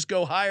you can just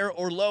go higher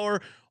or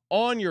lower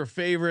on your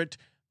favorite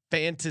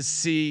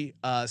fantasy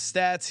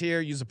stats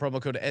here. Use the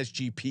promo code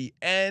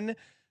SGPN.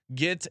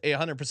 Get a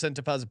 100%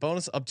 deposit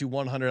bonus up to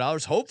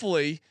 $100.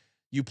 Hopefully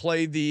you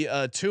played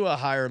the Tua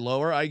higher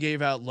lower. I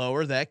gave out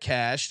lower, that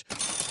cashed.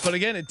 But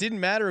again, it didn't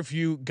matter if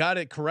you got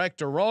it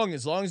correct or wrong,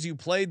 as long as you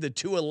played the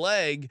Tua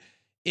leg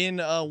in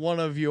one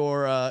of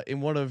your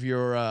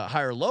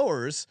higher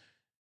lowers.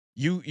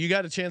 You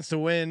got a chance to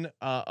win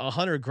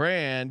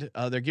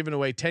 $100,000. They're giving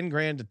away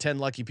 $10,000 to 10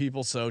 lucky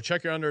people. So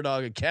check your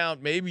Underdog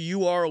account. Maybe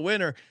you are a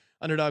winner.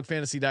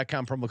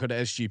 UnderdogFantasy.com, promo code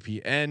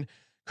SGPN.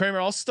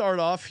 Kramer, I'll start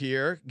off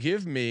here.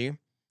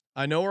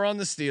 I know we're on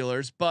the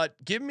Steelers, but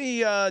give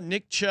me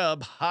Nick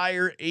Chubb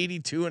higher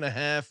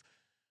 82.5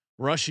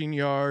 rushing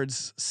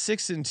yards,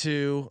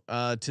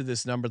 6-2 to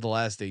this number the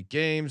last 8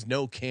 games.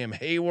 No Cam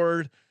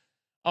Hayward.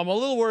 I'm a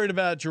little worried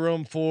about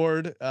Jerome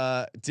Ford.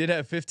 Did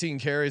have 15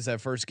 carries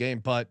that first game,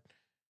 but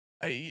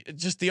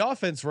just the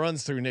offense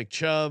runs through Nick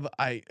Chubb.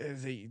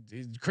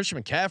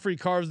 Christian McCaffrey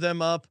carves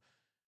them up.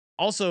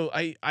 Also,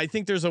 I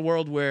think there's a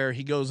world where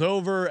he goes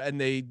over and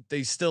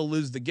they still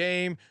lose the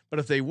game, but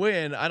if they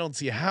win, I don't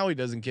see how he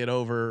doesn't get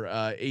over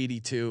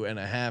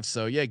 82.5.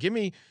 So yeah, give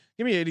me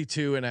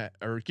 82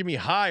 or give me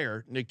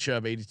higher Nick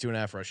Chubb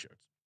 82.5 rush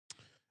yards.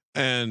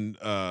 And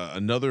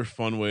another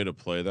fun way to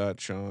play that,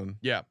 Sean.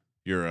 Yeah,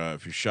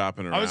 if you're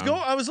shopping around.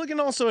 I was looking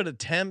also at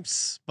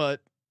attempts,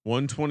 but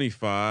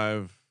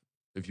 125.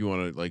 If you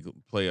want to like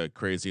play a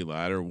crazy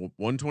ladder,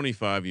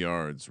 125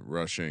 yards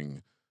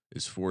rushing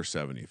is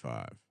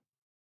 475.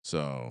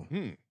 So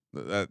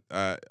that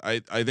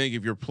I think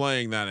if you're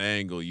playing that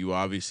angle, you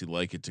obviously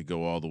like it to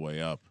go all the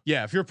way up.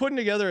 Yeah, if you're putting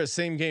together a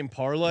same game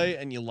parlay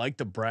and you like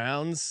the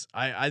Browns,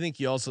 I think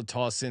you also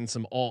toss in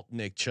some alt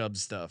Nick Chubb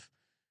stuff.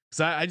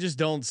 Because I just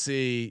don't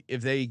see,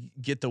 if they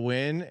get the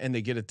win and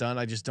they get it done,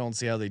 I just don't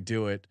see how they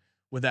do it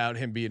without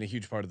him being a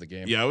huge part of the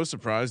game. Yeah, I was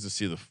surprised to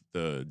see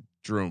the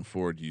Jerome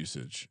Ford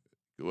usage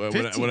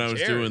when I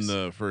was doing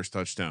the first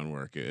touchdown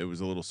work. It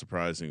was a little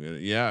surprising.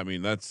 Yeah, I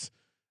mean that's.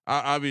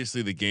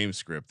 Obviously, the game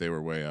script, they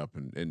were way up,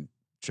 and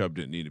Chubb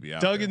didn't need to be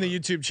out. Doug in the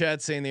YouTube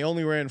chat saying they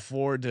only ran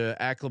Ford to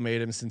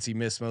acclimate him since he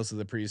missed most of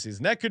the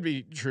preseason. That could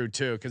be true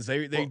too, because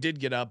they did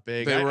get up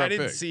big. I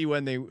didn't see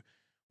when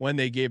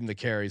they gave him the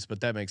carries, but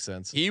that makes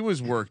sense. He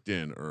was worked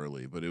in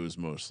early, but it was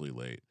mostly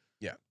late.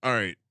 Yeah. All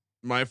right,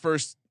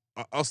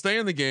 I'll stay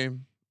in the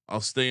game.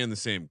 I'll stay in the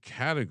same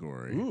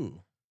category.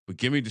 Ooh. But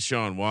give me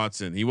Deshaun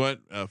Watson. He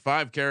went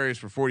 5 carries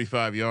for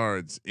 45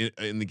 yards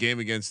in the game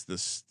against the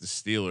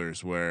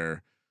Steelers,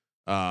 where.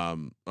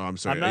 I'm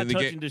sorry. I'm not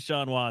touching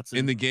Deshaun Watson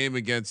in the game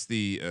against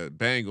the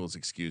Bengals,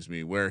 excuse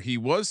me, where he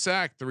was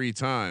sacked 3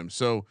 times.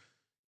 So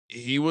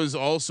he was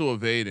also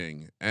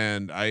evading,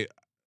 and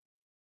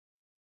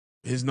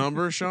his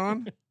number,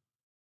 Sean,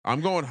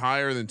 I'm going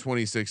higher than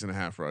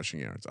 26.5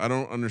 rushing yards. I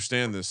don't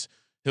understand this.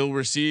 he'll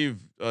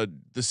receive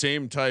the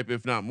same type,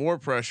 if not more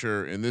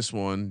pressure in this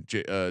one.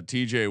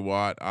 TJ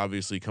Watt,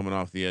 obviously coming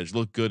off the edge,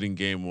 looked good in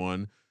game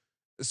 1.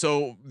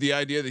 So the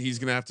idea that he's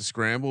going to have to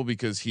scramble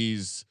because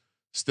he's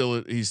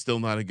still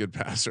not a good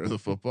passer of the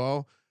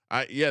football.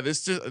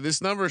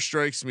 This number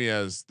strikes me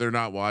as they're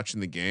not watching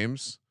the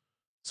games.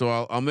 So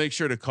I'll make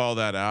sure to call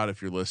that out if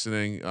you're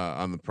listening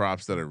on the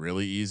props that are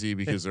really easy,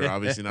 because they're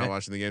obviously not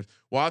watching the games.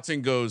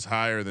 Watson goes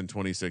higher than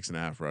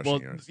 26.5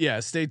 rushing yards. Yeah,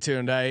 stay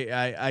tuned.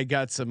 I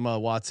got some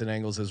Watson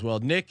angles as well.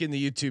 Nick in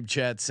the YouTube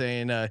chat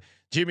saying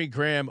Jimmy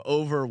Graham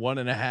over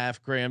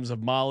 1.5 grams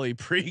of Molly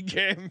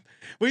pregame.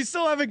 We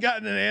still haven't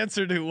gotten an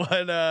answer to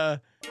what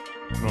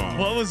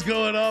was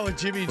going on with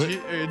Jimmy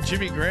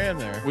Graham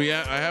there.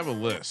 I have a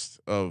list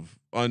of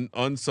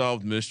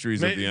unsolved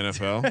mysteries of the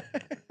NFL.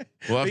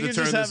 We'll have to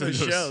turn this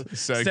into a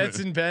segment.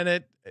 Stetson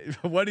Bennett,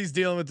 what he's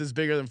dealing with is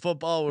bigger than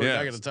football. We're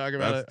not going to talk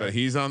about it.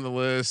 He's on the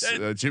list.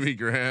 Jimmy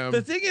Graham.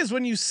 The thing is,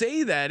 when you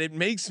say that, it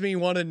makes me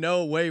want to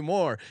know way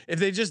more. If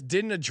they just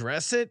didn't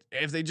address it,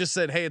 if they just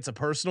said, "Hey, it's a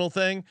personal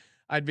thing,"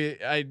 I'd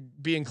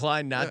be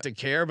inclined not to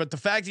care. But the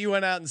fact that you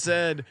went out and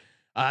said,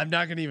 "I'm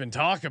not going to even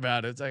talk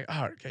about it," it's like,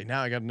 oh, okay,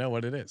 now I got to know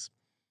what it is.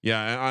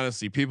 Yeah, and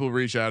honestly, people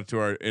reach out to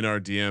our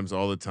DMs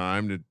all the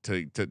time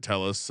to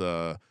tell us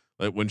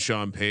like when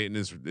Sean Payton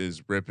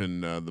is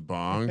ripping the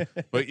bong.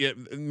 But yeah,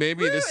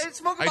 maybe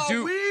this. I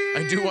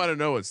do want to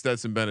know what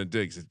Stetson Bennett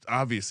digs. It's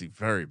obviously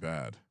very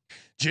bad.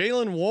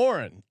 Jaylen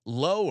Warren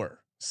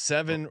lower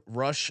 7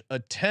 rush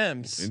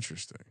attempts.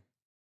 Interesting.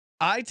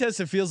 Eye test,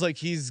 it feels like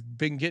he's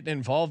been getting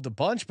involved a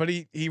bunch, but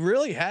he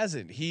really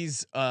hasn't.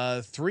 He's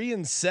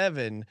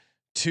 3-7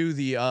 to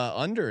the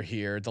under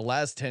here the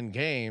last 10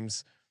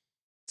 games.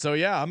 So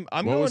yeah, I'm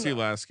what going. Was he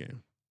last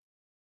game?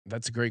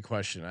 That's a great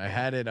question. I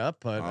had it up,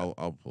 but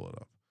I'll pull it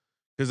up.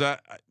 Because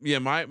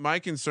my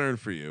concern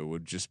for you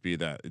would just be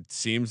that it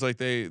seems like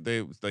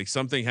they like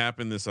something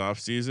happened this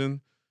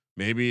offseason.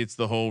 Maybe it's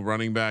the whole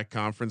running back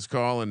conference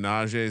call, and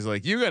Najee's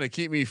like, "You got to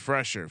keep me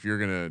fresher if you're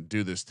gonna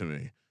do this to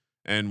me."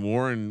 And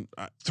Warren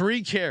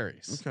 3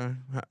 carries. Okay.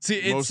 See,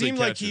 it seemed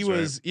like he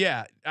was. Right?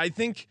 Yeah, I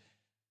think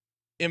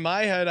in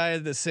my head I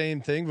had the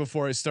same thing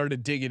before I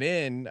started digging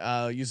in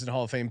using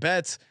Hall of Fame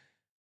bets.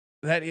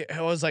 That I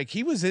was like,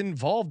 he was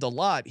involved a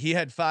lot. He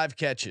had 5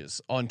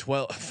 catches on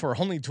 12 for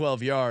only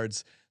 12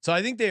 yards. So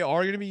I think they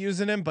are going to be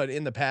using him, but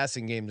in the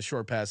passing game, the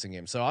short passing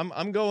game. So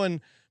I'm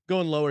going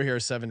lower here,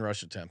 7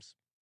 rush attempts.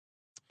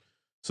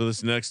 So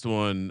this next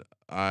one,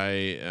 I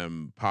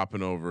am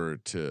popping over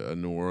to a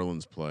New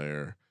Orleans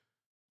player,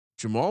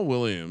 Jamal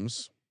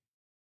Williams,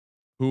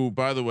 who,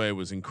 by the way,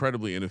 was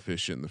incredibly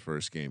inefficient in the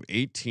first game.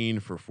 18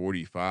 for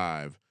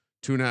 45,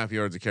 2.5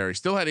 yards a carry.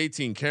 Still had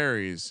 18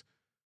 carries.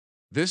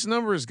 This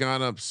number has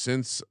gone up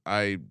since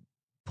I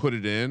put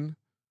it in,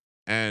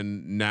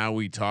 and now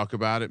we talk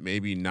about it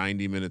maybe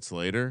 90 minutes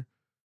later.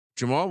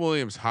 Jamal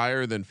Williams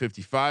higher than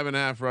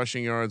 55.5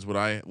 rushing yards. What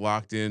I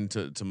locked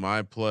into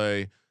my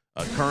play,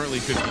 currently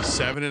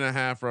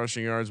 57.5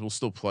 rushing yards. We'll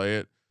still play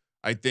it.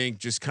 I think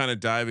just kind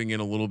of diving in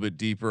a little bit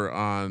deeper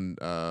on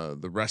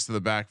the rest of the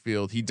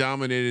backfield. He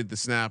dominated the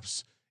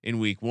snaps in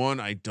week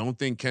 1. I don't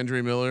think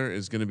Kendre Miller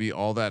is going to be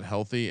all that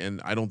healthy,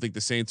 and I don't think the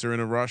Saints are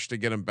in a rush to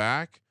get him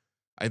back.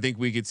 I think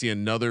we could see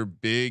another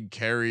big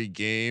carry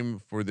game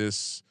for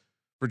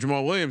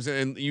Jamal Williams.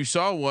 And you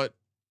saw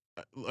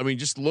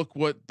just look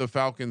what the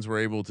Falcons were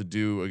able to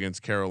do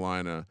against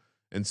Carolina.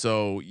 And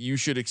so you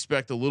should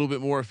expect a little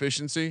bit more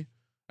efficiency.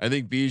 I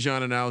think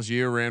Bijan and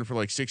Algier ran for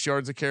like 6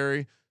 yards a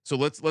carry. So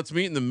let's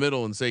meet in the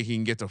middle and say he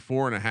can get to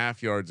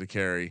 4.5 yards a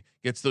carry,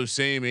 gets those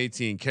same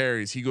 18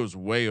 carries. He goes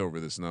way over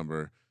this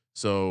number.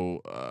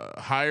 So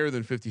higher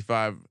than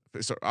 55.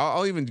 So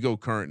I'll even go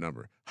current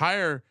number,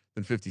 higher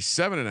than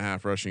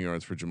 57.5 rushing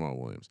yards for Jamal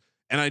Williams.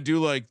 And I do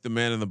like the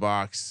man in the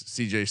box,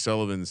 CJ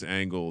Sullivan's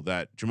angle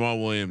that Jamal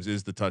Williams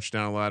is the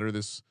touchdown ladder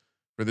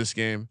for this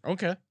game.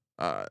 Okay.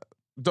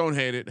 Don't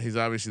hate it. He's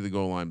obviously the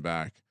goal line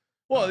back.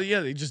 Well, yeah,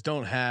 they just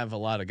don't have a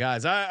lot of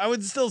guys. I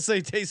would still say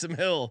Taysom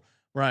Hill,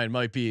 Ryan,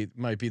 might be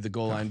the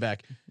goal line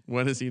back.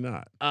 When is he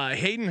not?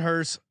 Hayden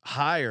Hurst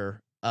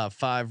higher,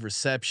 5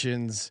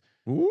 receptions.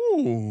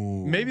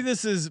 Ooh.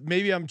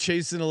 Maybe I'm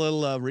chasing a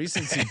little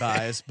recency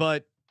bias,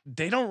 but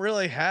they don't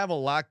really have a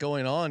lot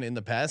going on in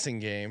the passing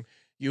game.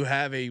 You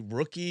have a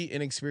rookie,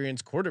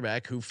 inexperienced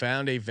quarterback who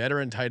found a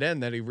veteran tight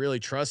end that he really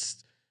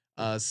trusts.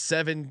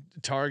 7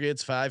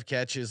 targets, 5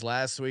 catches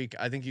last week.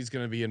 I think he's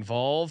going to be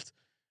involved.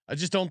 I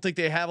just don't think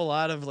they have a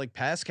lot of like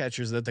pass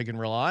catchers that they can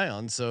rely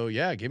on. So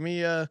yeah, give me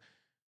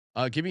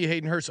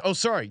Hayden Hurst. Oh,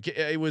 sorry,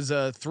 it was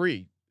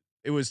 3.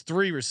 It was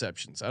 3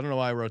 receptions. I don't know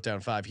why I wrote down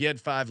 5. He had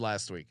 5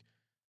 last week.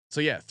 So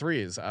yeah,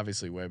 3 is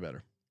obviously way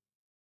better.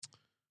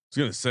 I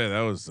was gonna say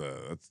that was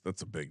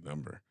that's a big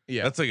number.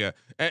 Yeah, that's like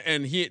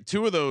and he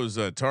 2 of those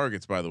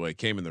targets, by the way,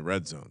 came in the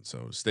red zone.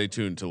 So stay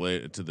tuned to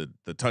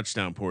the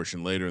touchdown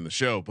portion later in the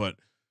show. But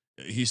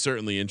he's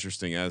certainly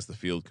interesting as the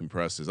field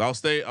compresses. I'll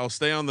stay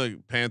on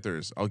the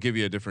Panthers. I'll give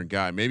you a different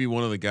guy, maybe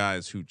one of the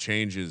guys who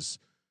changes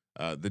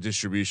the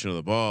distribution of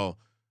the ball.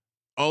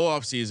 All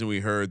off season,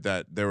 we heard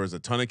that there was a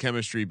ton of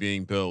chemistry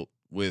being built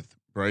with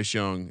Bryce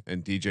Young,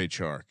 and DJ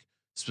Chark,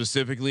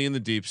 specifically in the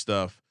deep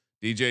stuff.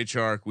 DJ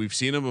Chark, we've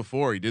seen him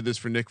before. He did this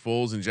for Nick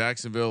Foles in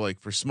Jacksonville, like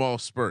for small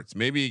spurts.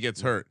 Maybe he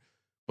gets hurt,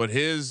 but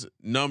his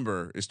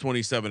number is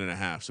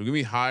 27.5. So give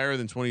me higher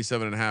than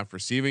 27.5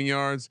 receiving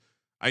yards.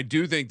 I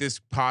do think this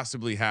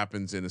possibly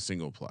happens in a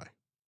single play.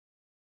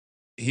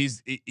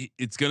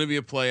 It's going to be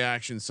a play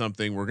action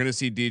something. We're going to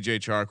see DJ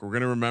Chark. We're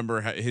going to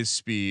remember his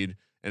speed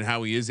and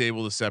how he is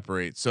able to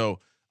separate. So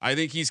I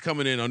think he's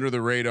coming in under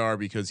the radar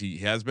because he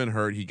has been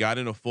hurt. He got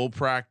in a full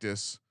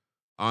practice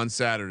on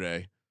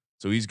Saturday,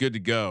 so he's good to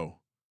go.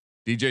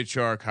 DJ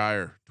Chark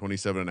higher,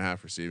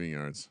 27.5 receiving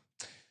yards.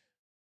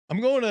 I'm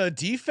going to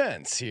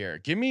defense here.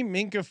 Give me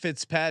Minkah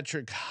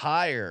Fitzpatrick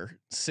higher,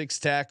 6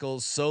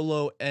 tackles,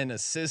 solo and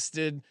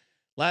assisted.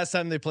 Last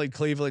time they played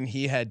Cleveland,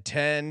 he had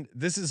 10.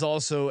 This is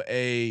also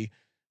a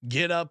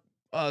get up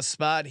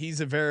spot.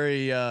 He's a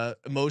very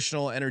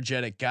emotional,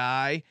 energetic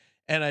guy.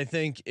 And I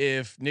think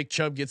if Nick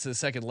Chubb gets to the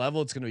second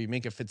level, it's going to be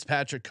Minkah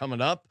Fitzpatrick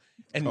coming up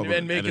and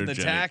making the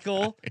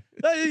tackle.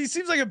 He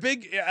seems like a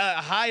big,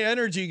 high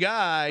energy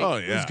guy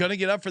who's going to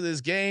get up for this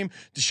game.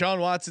 Deshaun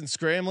Watson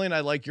scrambling. I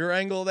like your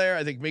angle there.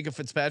 I think Minkah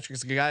Fitzpatrick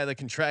is a guy that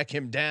can track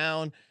him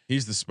down.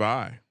 He's the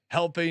spy,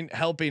 helping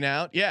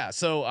out. Yeah.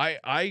 So I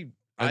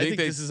think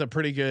this is a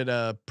pretty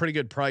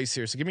good price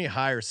here. So give me a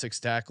higher 6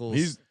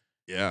 tackles.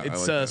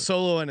 It's like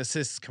solo and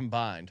assists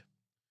combined.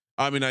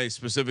 I mean, I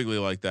specifically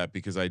like that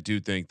because I do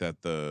think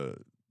that the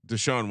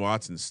Deshaun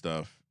Watson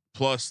stuff,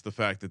 plus the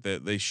fact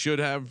that they should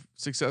have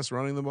success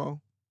running the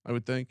ball, I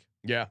would think.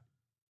 Yeah.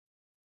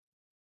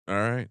 All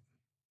right.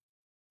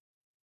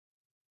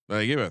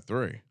 I gave it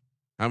 3.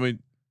 How many?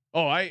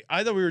 Oh, I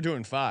thought we were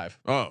doing 5.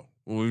 Oh,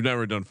 well, we've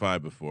never done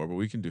 5 before, but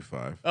we can do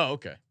 5. Oh,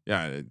 okay.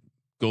 Yeah.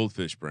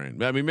 Goldfish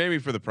brain. I mean, maybe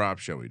for the prop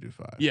show we do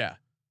 5. Yeah.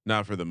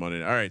 Not for the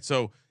money. All right.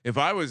 So if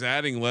I was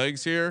adding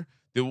legs here,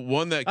 the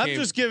one that I'm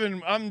just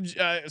giving. I'm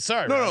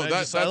sorry. No,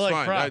 that's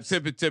like fine.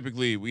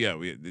 Typically, we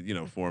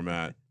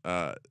format.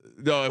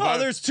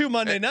 There's 2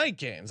 Monday night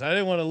games. I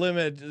didn't want to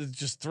limit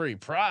just 3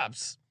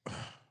 props.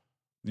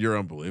 You're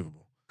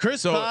unbelievable.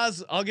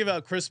 I'll give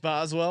out Chris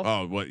Boswell.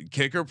 Oh, what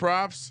kicker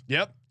props?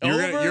 Yep.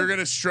 You're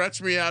gonna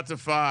stretch me out to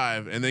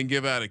 5 and then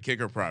give out a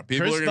kicker prop.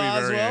 People are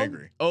gonna be very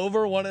angry.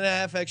 Over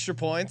 1.5 extra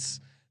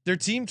points. Their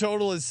team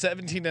total is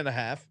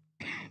 17.5.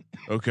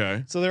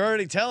 Okay. So they're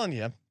already telling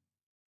you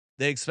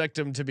they expect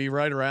him to be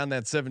right around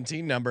that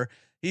 17 number.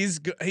 He's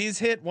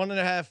hit more than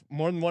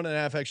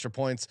 1.5 extra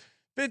points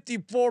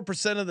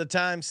 54% of the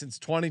time since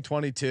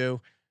 2022.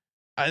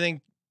 I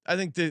think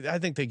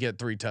they get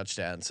 3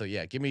 touchdowns. So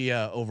yeah, give me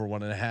over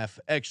 1.5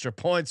 extra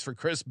points for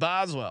Chris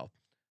Boswell.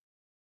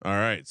 All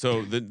right.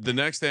 So the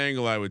next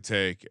angle I would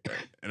take,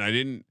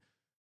 and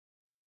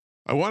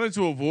I wanted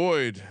to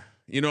avoid,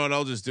 and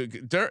I'll just do.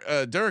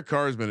 Derek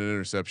Carr has been an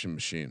interception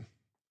machine.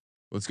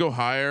 Let's go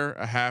higher,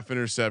 a half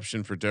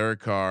interception for Derek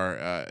Carr.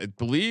 I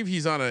believe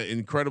he's on an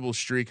incredible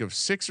streak of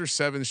 6 or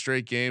 7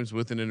 straight games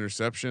with an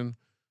interception.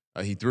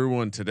 He threw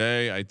one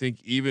today. I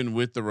think even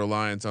with the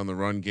reliance on the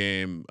run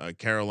game,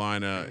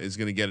 Carolina is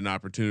going to get an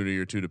opportunity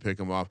or 2 to pick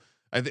him off.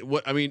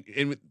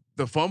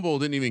 The fumble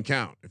didn't even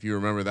count if you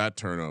remember that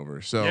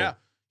turnover. So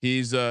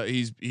he's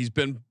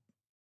been,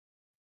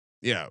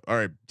 all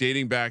right.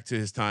 Dating back to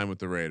his time with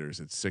the Raiders,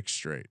 it's 6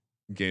 straight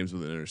games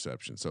with an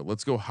interception. So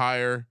let's go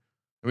higher.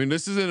 I mean,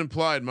 this is an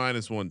implied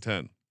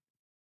 -110.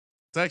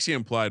 It's actually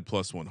implied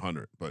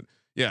 +100, but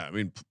yeah, I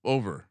mean,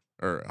 over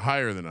or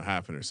higher than a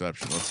half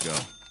interception. Let's go.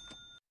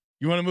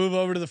 You want to move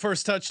over to the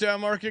first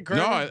touchdown market, Craig?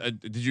 No,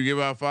 did you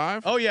give out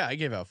 5? Oh yeah, I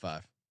gave out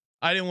 5.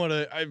 I didn't want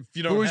to.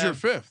 Who was your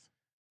 5th?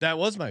 That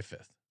was my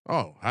 5th.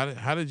 Oh,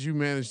 how did you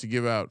manage to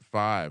give out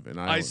 5?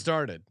 And I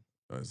started.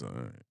 All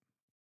right,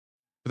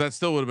 but that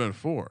still would have been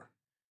 4.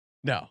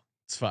 No,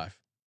 it's 5.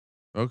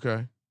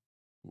 Okay.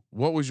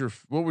 What was your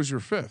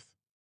 5th?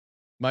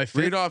 My 5th.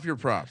 Read off your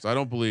props. I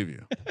don't believe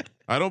you.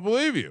 I don't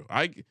believe you.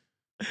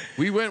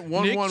 We went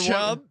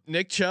 1-1-1.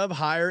 Nick Chubb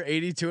higher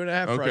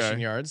 82.5 rushing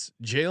yards.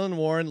 Jaylen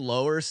Warren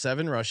lower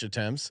 7 rush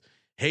attempts.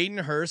 Hayden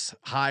Hurst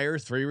higher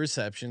 3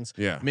 receptions.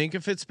 Yeah.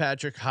 Minkah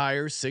Fitzpatrick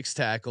higher 6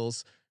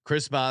 tackles.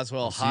 Chris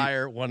Boswell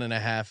higher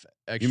 1.5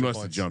 extra. You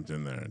must have jumped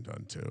in there and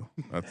done 2.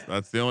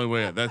 That's the only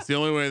way. That's the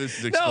only way this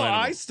is explainable. No,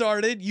 I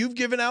started. You've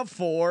given out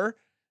 4.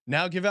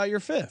 Now give out your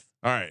 5th.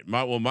 All right.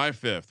 My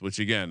 5th, which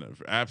again,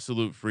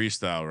 absolute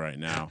freestyle right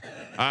now.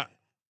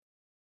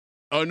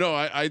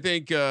 I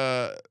think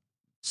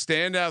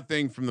standout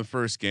thing from the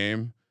first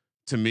game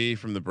to me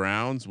from the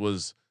Browns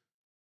was,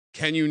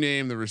 can you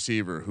name the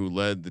receiver who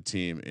led the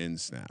team in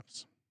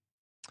snaps?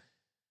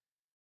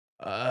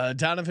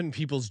 Donovan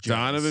Peoples-Jones.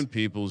 Donovan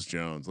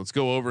Peoples-Jones. Let's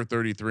go over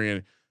 33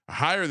 and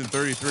higher than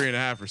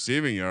 33.5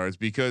 receiving yards,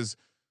 because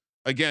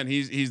again,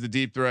 he's the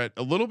deep threat.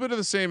 A little bit of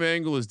the same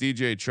angle as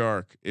DJ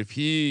Chark. If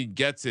he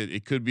gets it,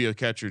 it could be a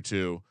catch or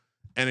 2.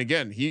 And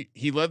again,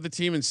 he led the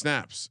team in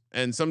snaps,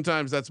 and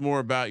sometimes that's more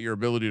about your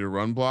ability to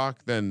run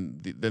block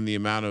than the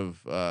amount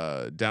of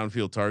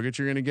downfield targets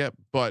you're going to get.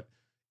 But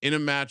in a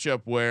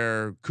matchup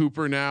where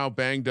Cooper now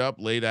banged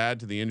up, late add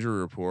to the injury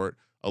report,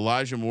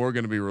 Elijah Moore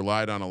going to be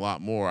relied on a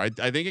lot more. I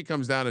think it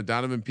comes down to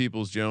Donovan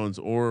Peoples-Jones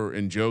or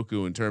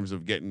Njoku in terms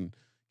of getting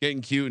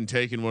cute and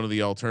taking one of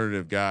the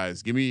alternative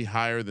guys. Give me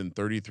higher than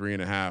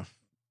 33.5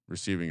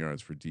 receiving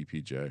yards for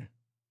DPJ.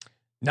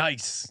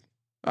 Nice.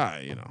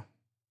 You know,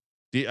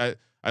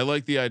 I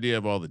like the idea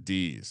of all the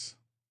D's.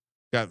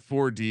 Got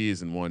 4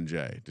 D's and 1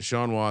 J.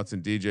 Deshaun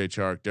Watson, DJ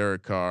Chark,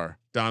 Derek Carr,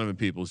 Donovan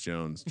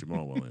Peoples-Jones,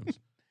 Jamal Williams.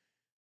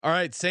 All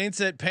right, Saints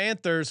at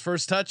Panthers,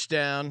 first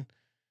touchdown.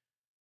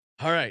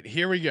 All right,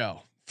 here we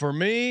go. For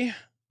me,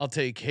 I'll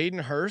take Hayden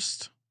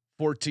Hurst,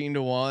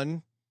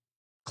 14-1.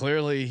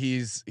 Clearly,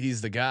 he's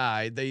the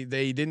guy. They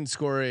didn't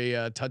score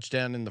a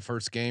touchdown in the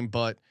first game,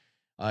 but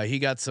he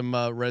got some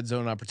red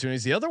zone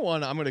opportunities. The other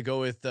one, I'm going to go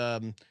with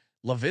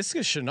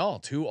Laviska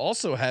Shenault, who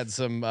also had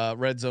some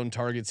red zone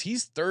targets.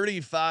 He's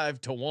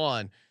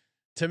 35-1.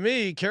 To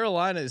me,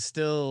 Carolina is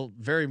still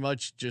very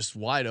much just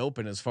wide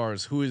open as far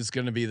as who is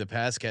going to be the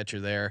pass catcher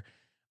there.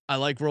 I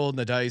like rolling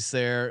the dice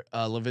there.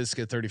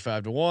 Laviska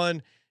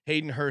 35-1,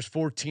 Hayden Hurst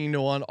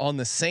 14-1 on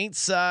the Saints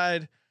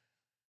side.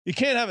 You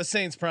can't have a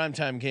Saints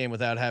primetime game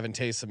without having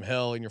Taysom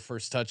Hill in your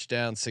first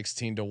touchdown,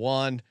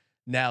 16-1.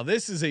 Now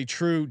this is a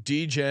true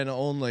DGen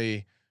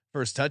only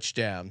first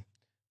touchdown.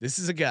 This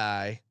is a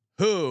guy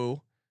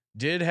who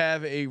did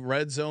have a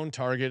red zone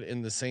target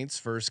in the Saints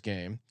first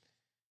game.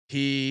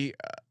 He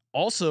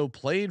also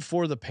played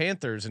for the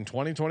Panthers in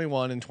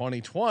 2021 and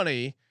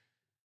 2020.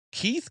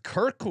 Keith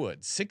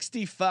Kirkwood,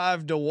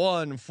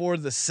 65-1 for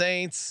the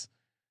Saints.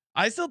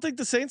 I still think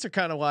the Saints are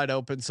kind of wide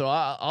open, so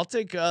I'll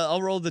take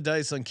I'll roll the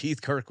dice on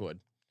Keith Kirkwood.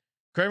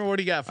 Kramer, what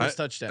do you got for his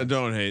touchdown? I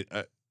don't hate.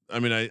 I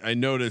mean, I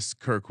noticed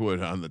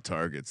Kirkwood on the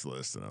targets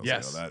list, and I was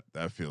yes. like, oh,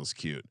 that feels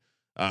cute.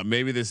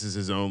 Maybe this is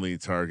his only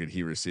target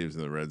he receives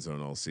in the red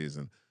zone all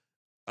season.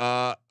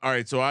 All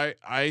right, so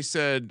I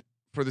said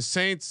for the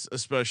Saints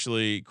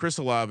especially, Chris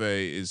Olave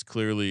is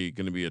clearly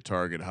going to be a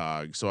target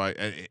hog. So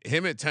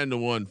him at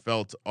 10-1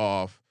 felt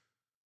off,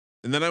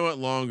 and then I went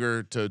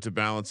longer to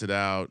balance it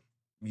out.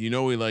 You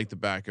know, we like the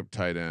backup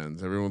tight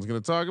ends. Everyone's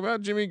going to talk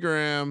about Jimmy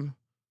Graham.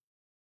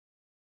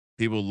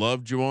 People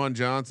loved Juwan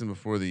Johnson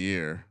before the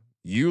year.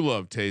 You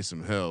love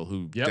Taysom Hill,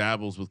 who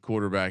dabbles with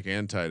quarterback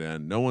and tight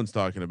end. No one's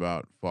talking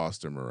about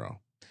Foster Moreau.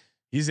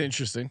 He's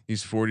interesting.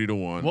 He's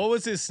 40-1. What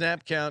was his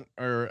snap count,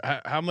 or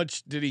how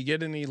much did he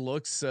get any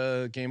looks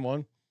game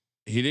one?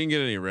 He didn't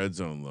get any red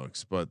zone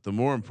looks, but the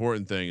more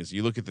important thing is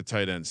you look at the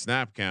tight end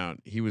snap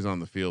count. He was on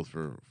the field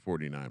for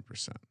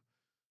 49%.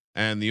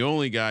 And the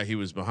only guy he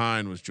was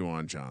behind was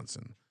Juwan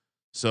Johnson.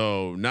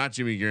 So not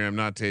Jimmy Graham,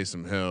 not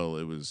Taysom Hill.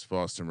 It was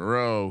Foster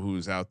Moreau,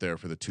 who's out there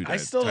for the two. I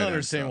still don't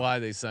understand why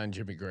they signed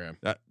Jimmy Graham.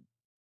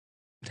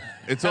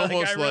 It's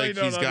almost really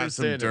like he's got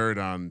some dirt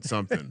it. on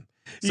something.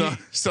 So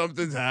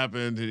something's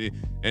happened,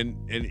 and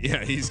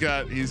yeah, he's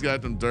got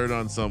some dirt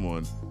on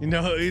someone. He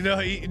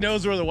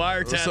knows where the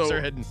wiretaps are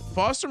heading.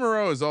 Foster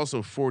Moreau is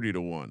also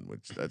 40-1,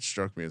 which that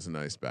struck me as a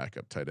nice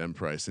backup tight end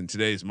price in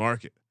today's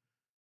market.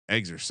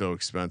 Eggs are so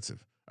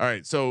expensive. All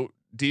right, so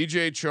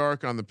DJ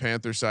Chark on the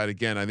Panther side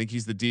again. I think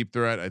he's the deep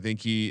threat. I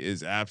think he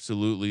is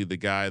absolutely the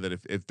guy that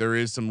if there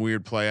is some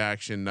weird play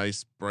action,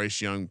 nice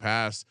Bryce Young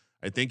pass,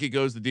 I think it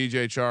goes to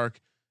DJ Chark.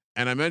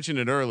 And I mentioned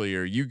it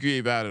earlier. You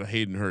gave out a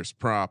Hayden Hurst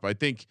prop. I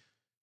think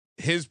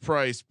his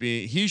price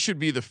he should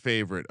be the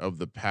favorite of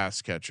the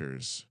pass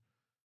catchers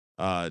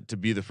to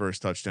be the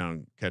first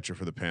touchdown catcher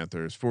for the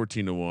Panthers.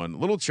 14-1, a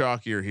little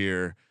chalkier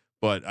here,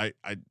 but I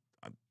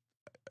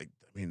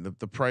mean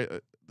the price.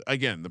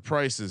 Again, the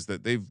prices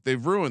that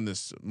they've ruined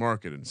this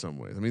market in some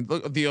ways. I mean,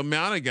 look the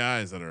amount of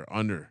guys that are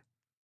under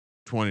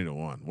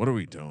 20-1. What are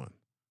we doing?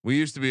 We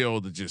used to be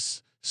able to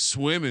just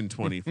swim in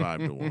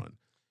 25-1.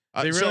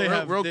 They really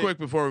have real quick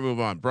before we move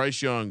on.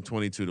 Bryce Young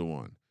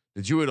 22-1.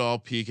 Did you at all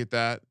peek at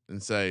that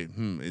and say,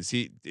 does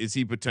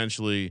he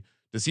potentially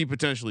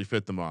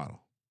fit the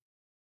model?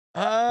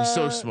 He's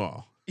so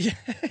small. Yeah,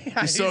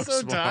 he's so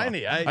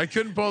tiny. I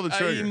couldn't pull the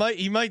trigger.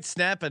 He might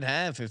snap in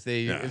half if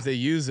they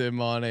use him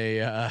on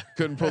a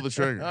couldn't pull the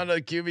trigger on a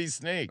QB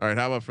snake. All right,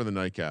 how about for the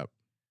nightcap?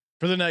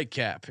 For the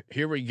nightcap,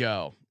 here we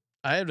go.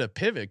 I had to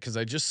pivot because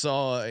I just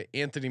saw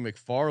Anthony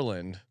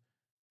McFarland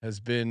has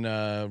been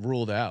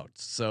ruled out,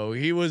 so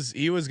he was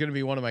going to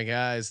be one of my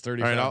guys.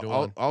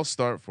 35-1. I'll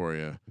start for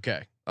you.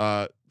 Okay.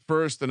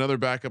 First, another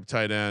backup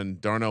tight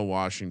end, Darnell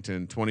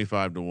Washington,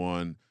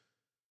 25-1.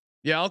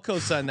 Yeah, I'll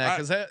co-sign that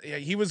because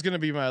he was going to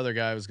be my other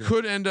guy.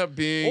 Could end up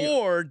being,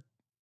 or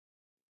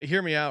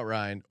hear me out,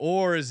 Ryan.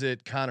 Or is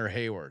it Connor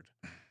Hayward?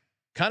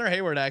 Connor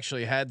Hayward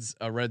actually had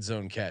a red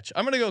zone catch.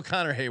 I'm going to go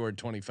Connor Hayward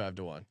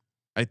 25-1.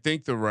 I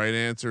think the right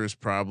answer is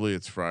probably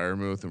it's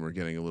Freiermuth, and we're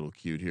getting a little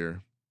cute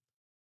here.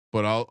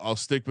 But I'll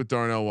stick with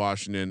Darnell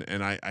Washington,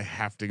 and I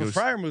have to go.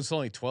 Freiermuth's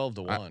only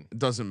 12-1. It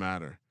doesn't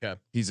matter. Yeah,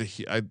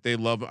 they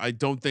love. I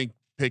don't think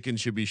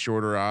Pickens should be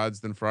shorter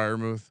odds than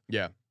Freiermuth.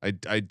 Yeah,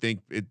 I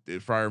think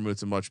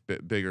Freiermuth's a much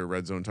bigger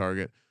red zone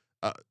target.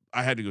 I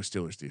had to go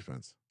Steelers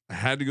defense.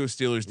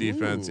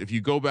 Ooh. If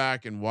you go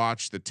back and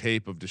watch the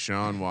tape of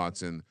Deshaun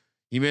Watson,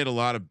 he made a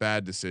lot of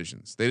bad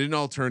decisions. They didn't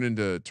all turn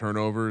into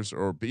turnovers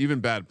or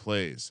even bad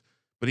plays,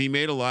 but he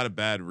made a lot of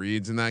bad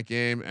reads in that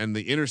game. And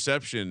the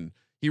interception,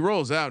 he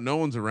rolls out, no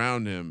one's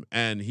around him,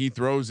 and he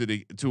throws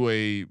it to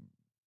a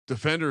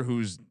defender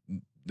who's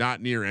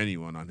not near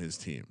anyone on his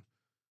team.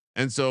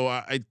 And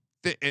so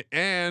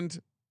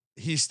and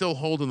he's still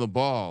holding the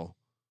ball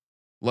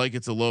like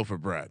it's a loaf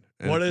of bread.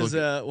 And what does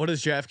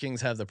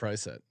DraftKings have the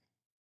price at?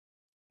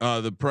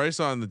 The price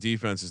on the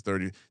defense is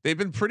 30. They've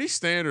been pretty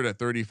standard at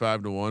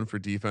 35-1 for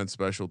defense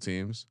special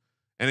teams.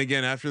 And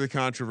again, after the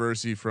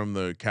controversy from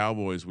the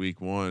Cowboys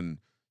week 1,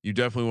 you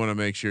definitely want to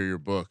make sure your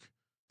book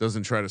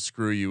doesn't try to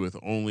screw you with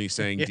only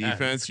saying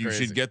defense. You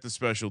should get the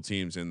special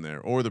teams in there,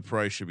 or the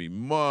price should be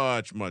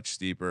much, much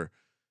steeper.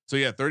 So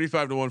yeah,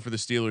 35-1 for the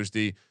Steelers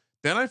D.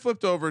 Then I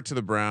flipped over to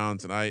the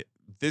Browns, and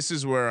this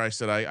is where I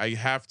said, I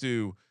have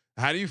to,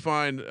 how do you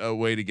find a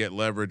way to get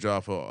leverage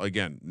off of,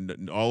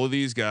 again, all of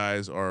these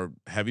guys are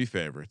heavy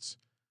favorites.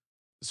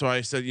 So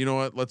I said, you know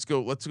what, let's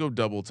go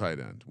double tight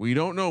end. We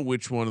don't know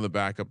which one of the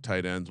backup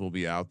tight ends will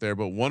be out there,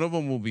 but one of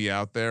them will be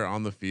out there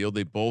on the field.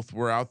 They both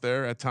were out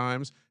there at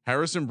times.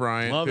 Harrison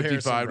Bryant,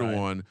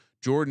 55-1,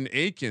 Jordan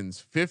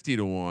Akins,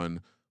 50-1.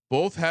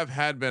 Both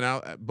have been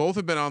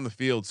on the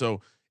field.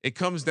 So it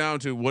comes down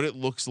to what it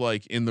looks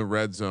like in the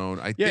red zone.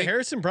 I think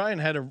Harrison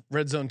Bryant had a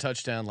red zone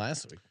touchdown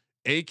last week.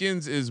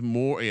 Akins is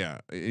more,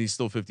 he's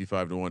still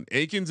 55-1.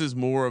 Akins is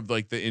more of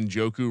like the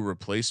Njoku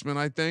replacement,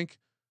 I think.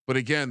 But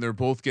again, they're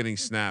both getting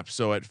snaps.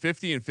 So at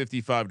 50 and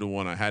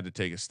 55-1, I had to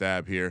take a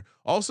stab here.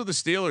 Also, the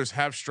Steelers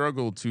have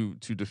struggled to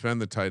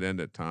defend the tight end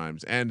at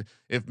times. And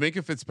if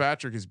Minka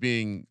Fitzpatrick is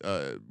being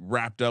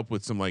wrapped up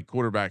with some like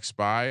quarterback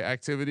spy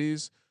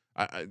activities,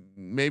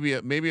 maybe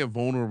a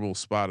vulnerable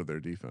spot of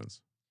their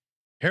defense.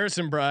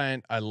 Harrison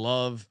Bryant, I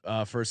love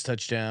first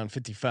touchdown,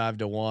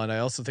 55-1. I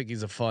also think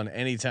he's a fun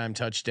anytime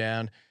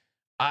touchdown.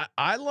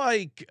 I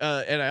like,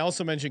 and I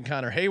also mentioned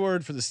Connor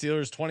Hayward for the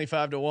Steelers,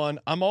 25-1.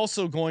 I'm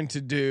also going to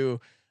do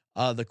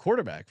the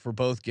quarterback for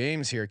both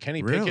games here.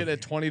 Kenny Pickett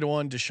at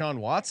 20-1, Deshaun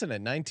Watson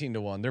at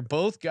 19-1. They're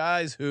both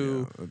guys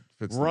who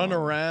run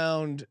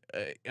around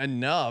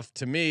enough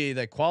to me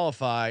that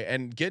qualify,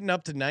 and getting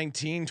up to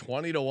 19,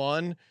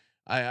 20-1,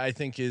 I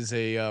think is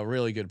a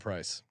really good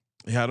price.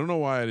 Yeah. I don't know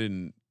why I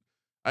didn't,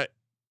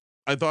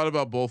 I thought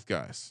about both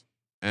guys,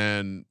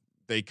 and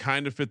they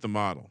kind of fit the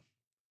model.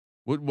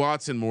 With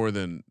Watson more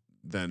than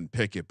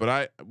Pickett, but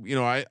I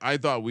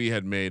thought we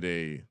had made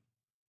a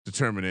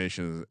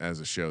determination as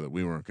a show that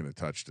we weren't going to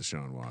touch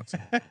Deshaun Watson.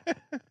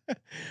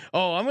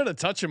 Oh, I'm going to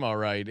touch him all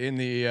right in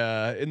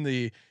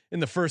the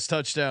first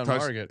touchdown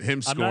market.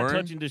 Him scoring. I'm not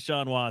touching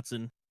Deshaun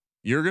Watson.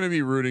 You're going to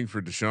be rooting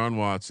for Deshaun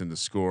Watson to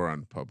score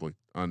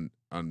on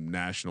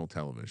national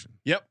television.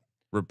 Yep,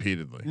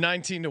 repeatedly.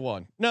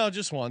 19-1. No,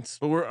 just once.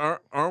 But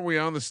aren't we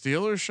on the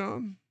Steelers,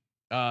 Sean?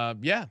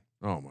 Yeah.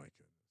 Oh my.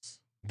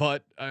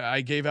 But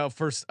I gave out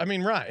first. I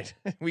mean, right?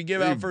 We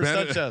gave out first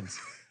touchdowns.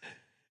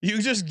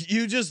 You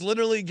just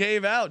literally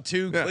gave out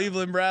two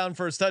Cleveland Brown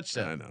first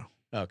touchdowns. I know.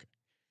 Okay.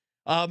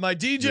 My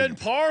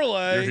DGen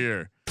parlay. You're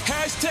here.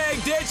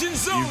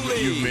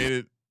 #DeGensOnly. You've made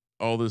it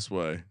all this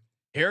way.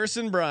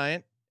 Harrison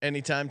Bryant,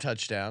 anytime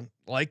touchdown.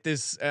 Like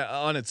this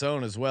on its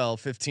own as well,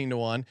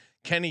 15-1.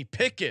 Kenny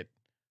Pickett,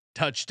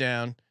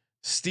 touchdown.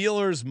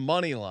 Steelers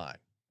money line.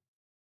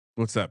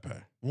 What's that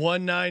pay?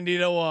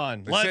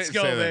 190-1. Let's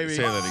go, baby.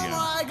 Say that again.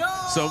 Oh my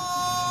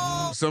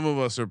God. Some of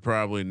us are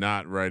probably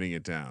not writing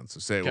it down. So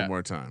say it one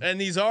more time. And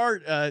these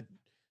are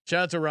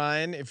shout out to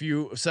Ryan. If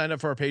you sign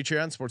up for our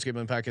Patreon,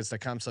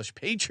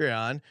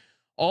 sportsgamblingpodcast.com/Patreon,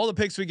 all the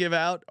picks we give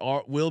out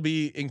will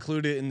be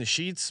included in the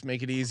sheets.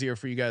 Make it easier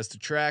for you guys to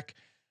track.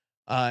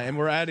 And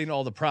we're adding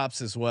all the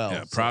props as well.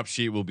 Yeah, prop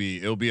sheet will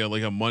be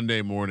like a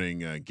Monday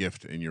morning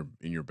gift in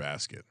your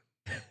basket.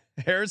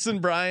 Harrison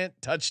Bryant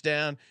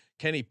touchdown.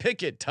 Kenny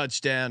Pickett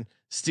touchdown.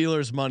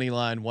 Steelers money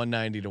line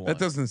 190-1. That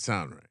doesn't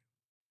sound right.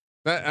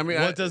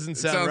 What doesn't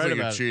sound right like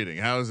about cheating?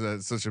 How is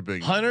that such a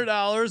big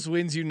 $100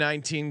 wins you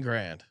 19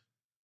 grand?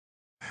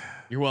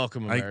 You're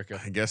welcome, America.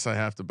 I guess I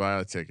have to buy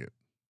a ticket.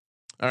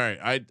 All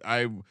right.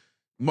 I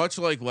much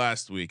like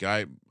last week,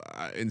 I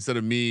instead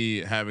of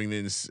me having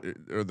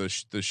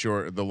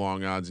the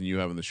long odds and you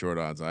having the short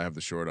odds, I have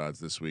the short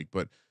odds this week,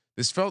 but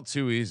this felt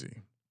too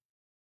easy.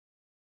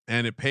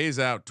 And it pays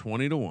out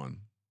 20-1.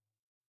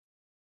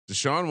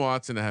 Deshaun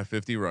Watson to have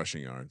 50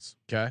 rushing yards.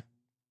 Okay.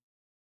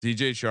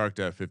 DJ Chark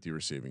to have 50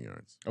 receiving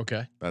yards.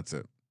 Okay. That's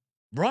it.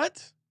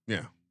 What?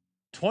 Yeah.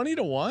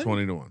 20-1.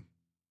 20-1.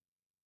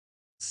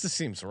 This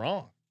seems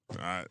wrong.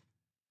 I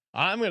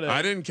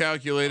didn't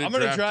calculate it. I'm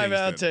gonna drive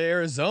out to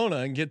Arizona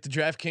and get the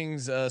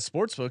DraftKings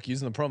sportsbook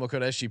using the promo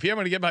code SGP. I'm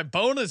gonna get my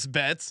bonus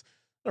bets.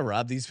 I'm gonna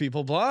rob these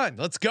people blind.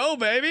 Let's go,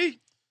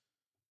 baby.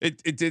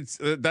 It did.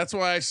 That's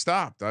why I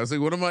stopped. I was like,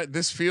 what am I?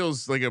 This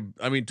feels like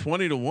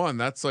 20-1.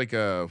 That's like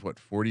a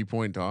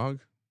 40-point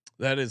dog.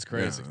 That is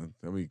crazy.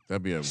 Yeah,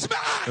 that'd be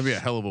a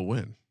hell of a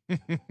win.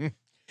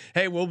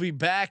 Hey, we'll be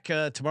back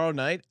tomorrow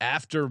night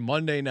after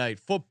Monday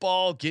Night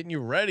Football, getting you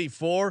ready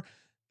for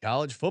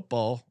college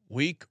football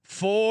week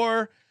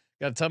 4.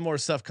 Got a ton more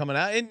stuff coming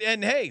out,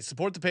 and hey,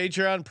 support the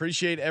Patreon.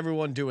 Appreciate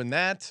everyone doing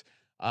that.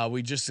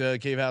 We just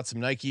gave out some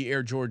Nike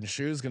Air Jordan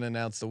shoes. Going to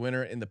announce the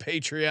winner in the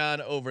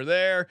Patreon over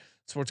there.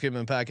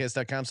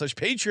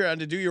 sportsgamblingpodcast.com/Patreon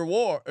to do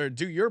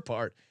your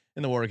part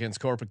in the war against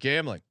corporate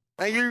gambling.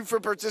 Thank you for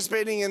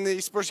participating in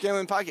the Sports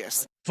Gambling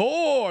Podcast.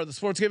 For the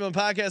Sports Gambling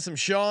Podcast, I'm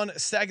Sean,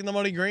 stacking the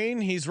money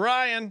green. He's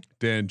Ryan.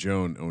 Dan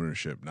Joan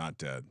ownership, not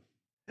dead.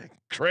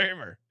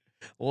 Kramer.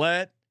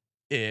 Let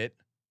it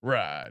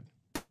ride.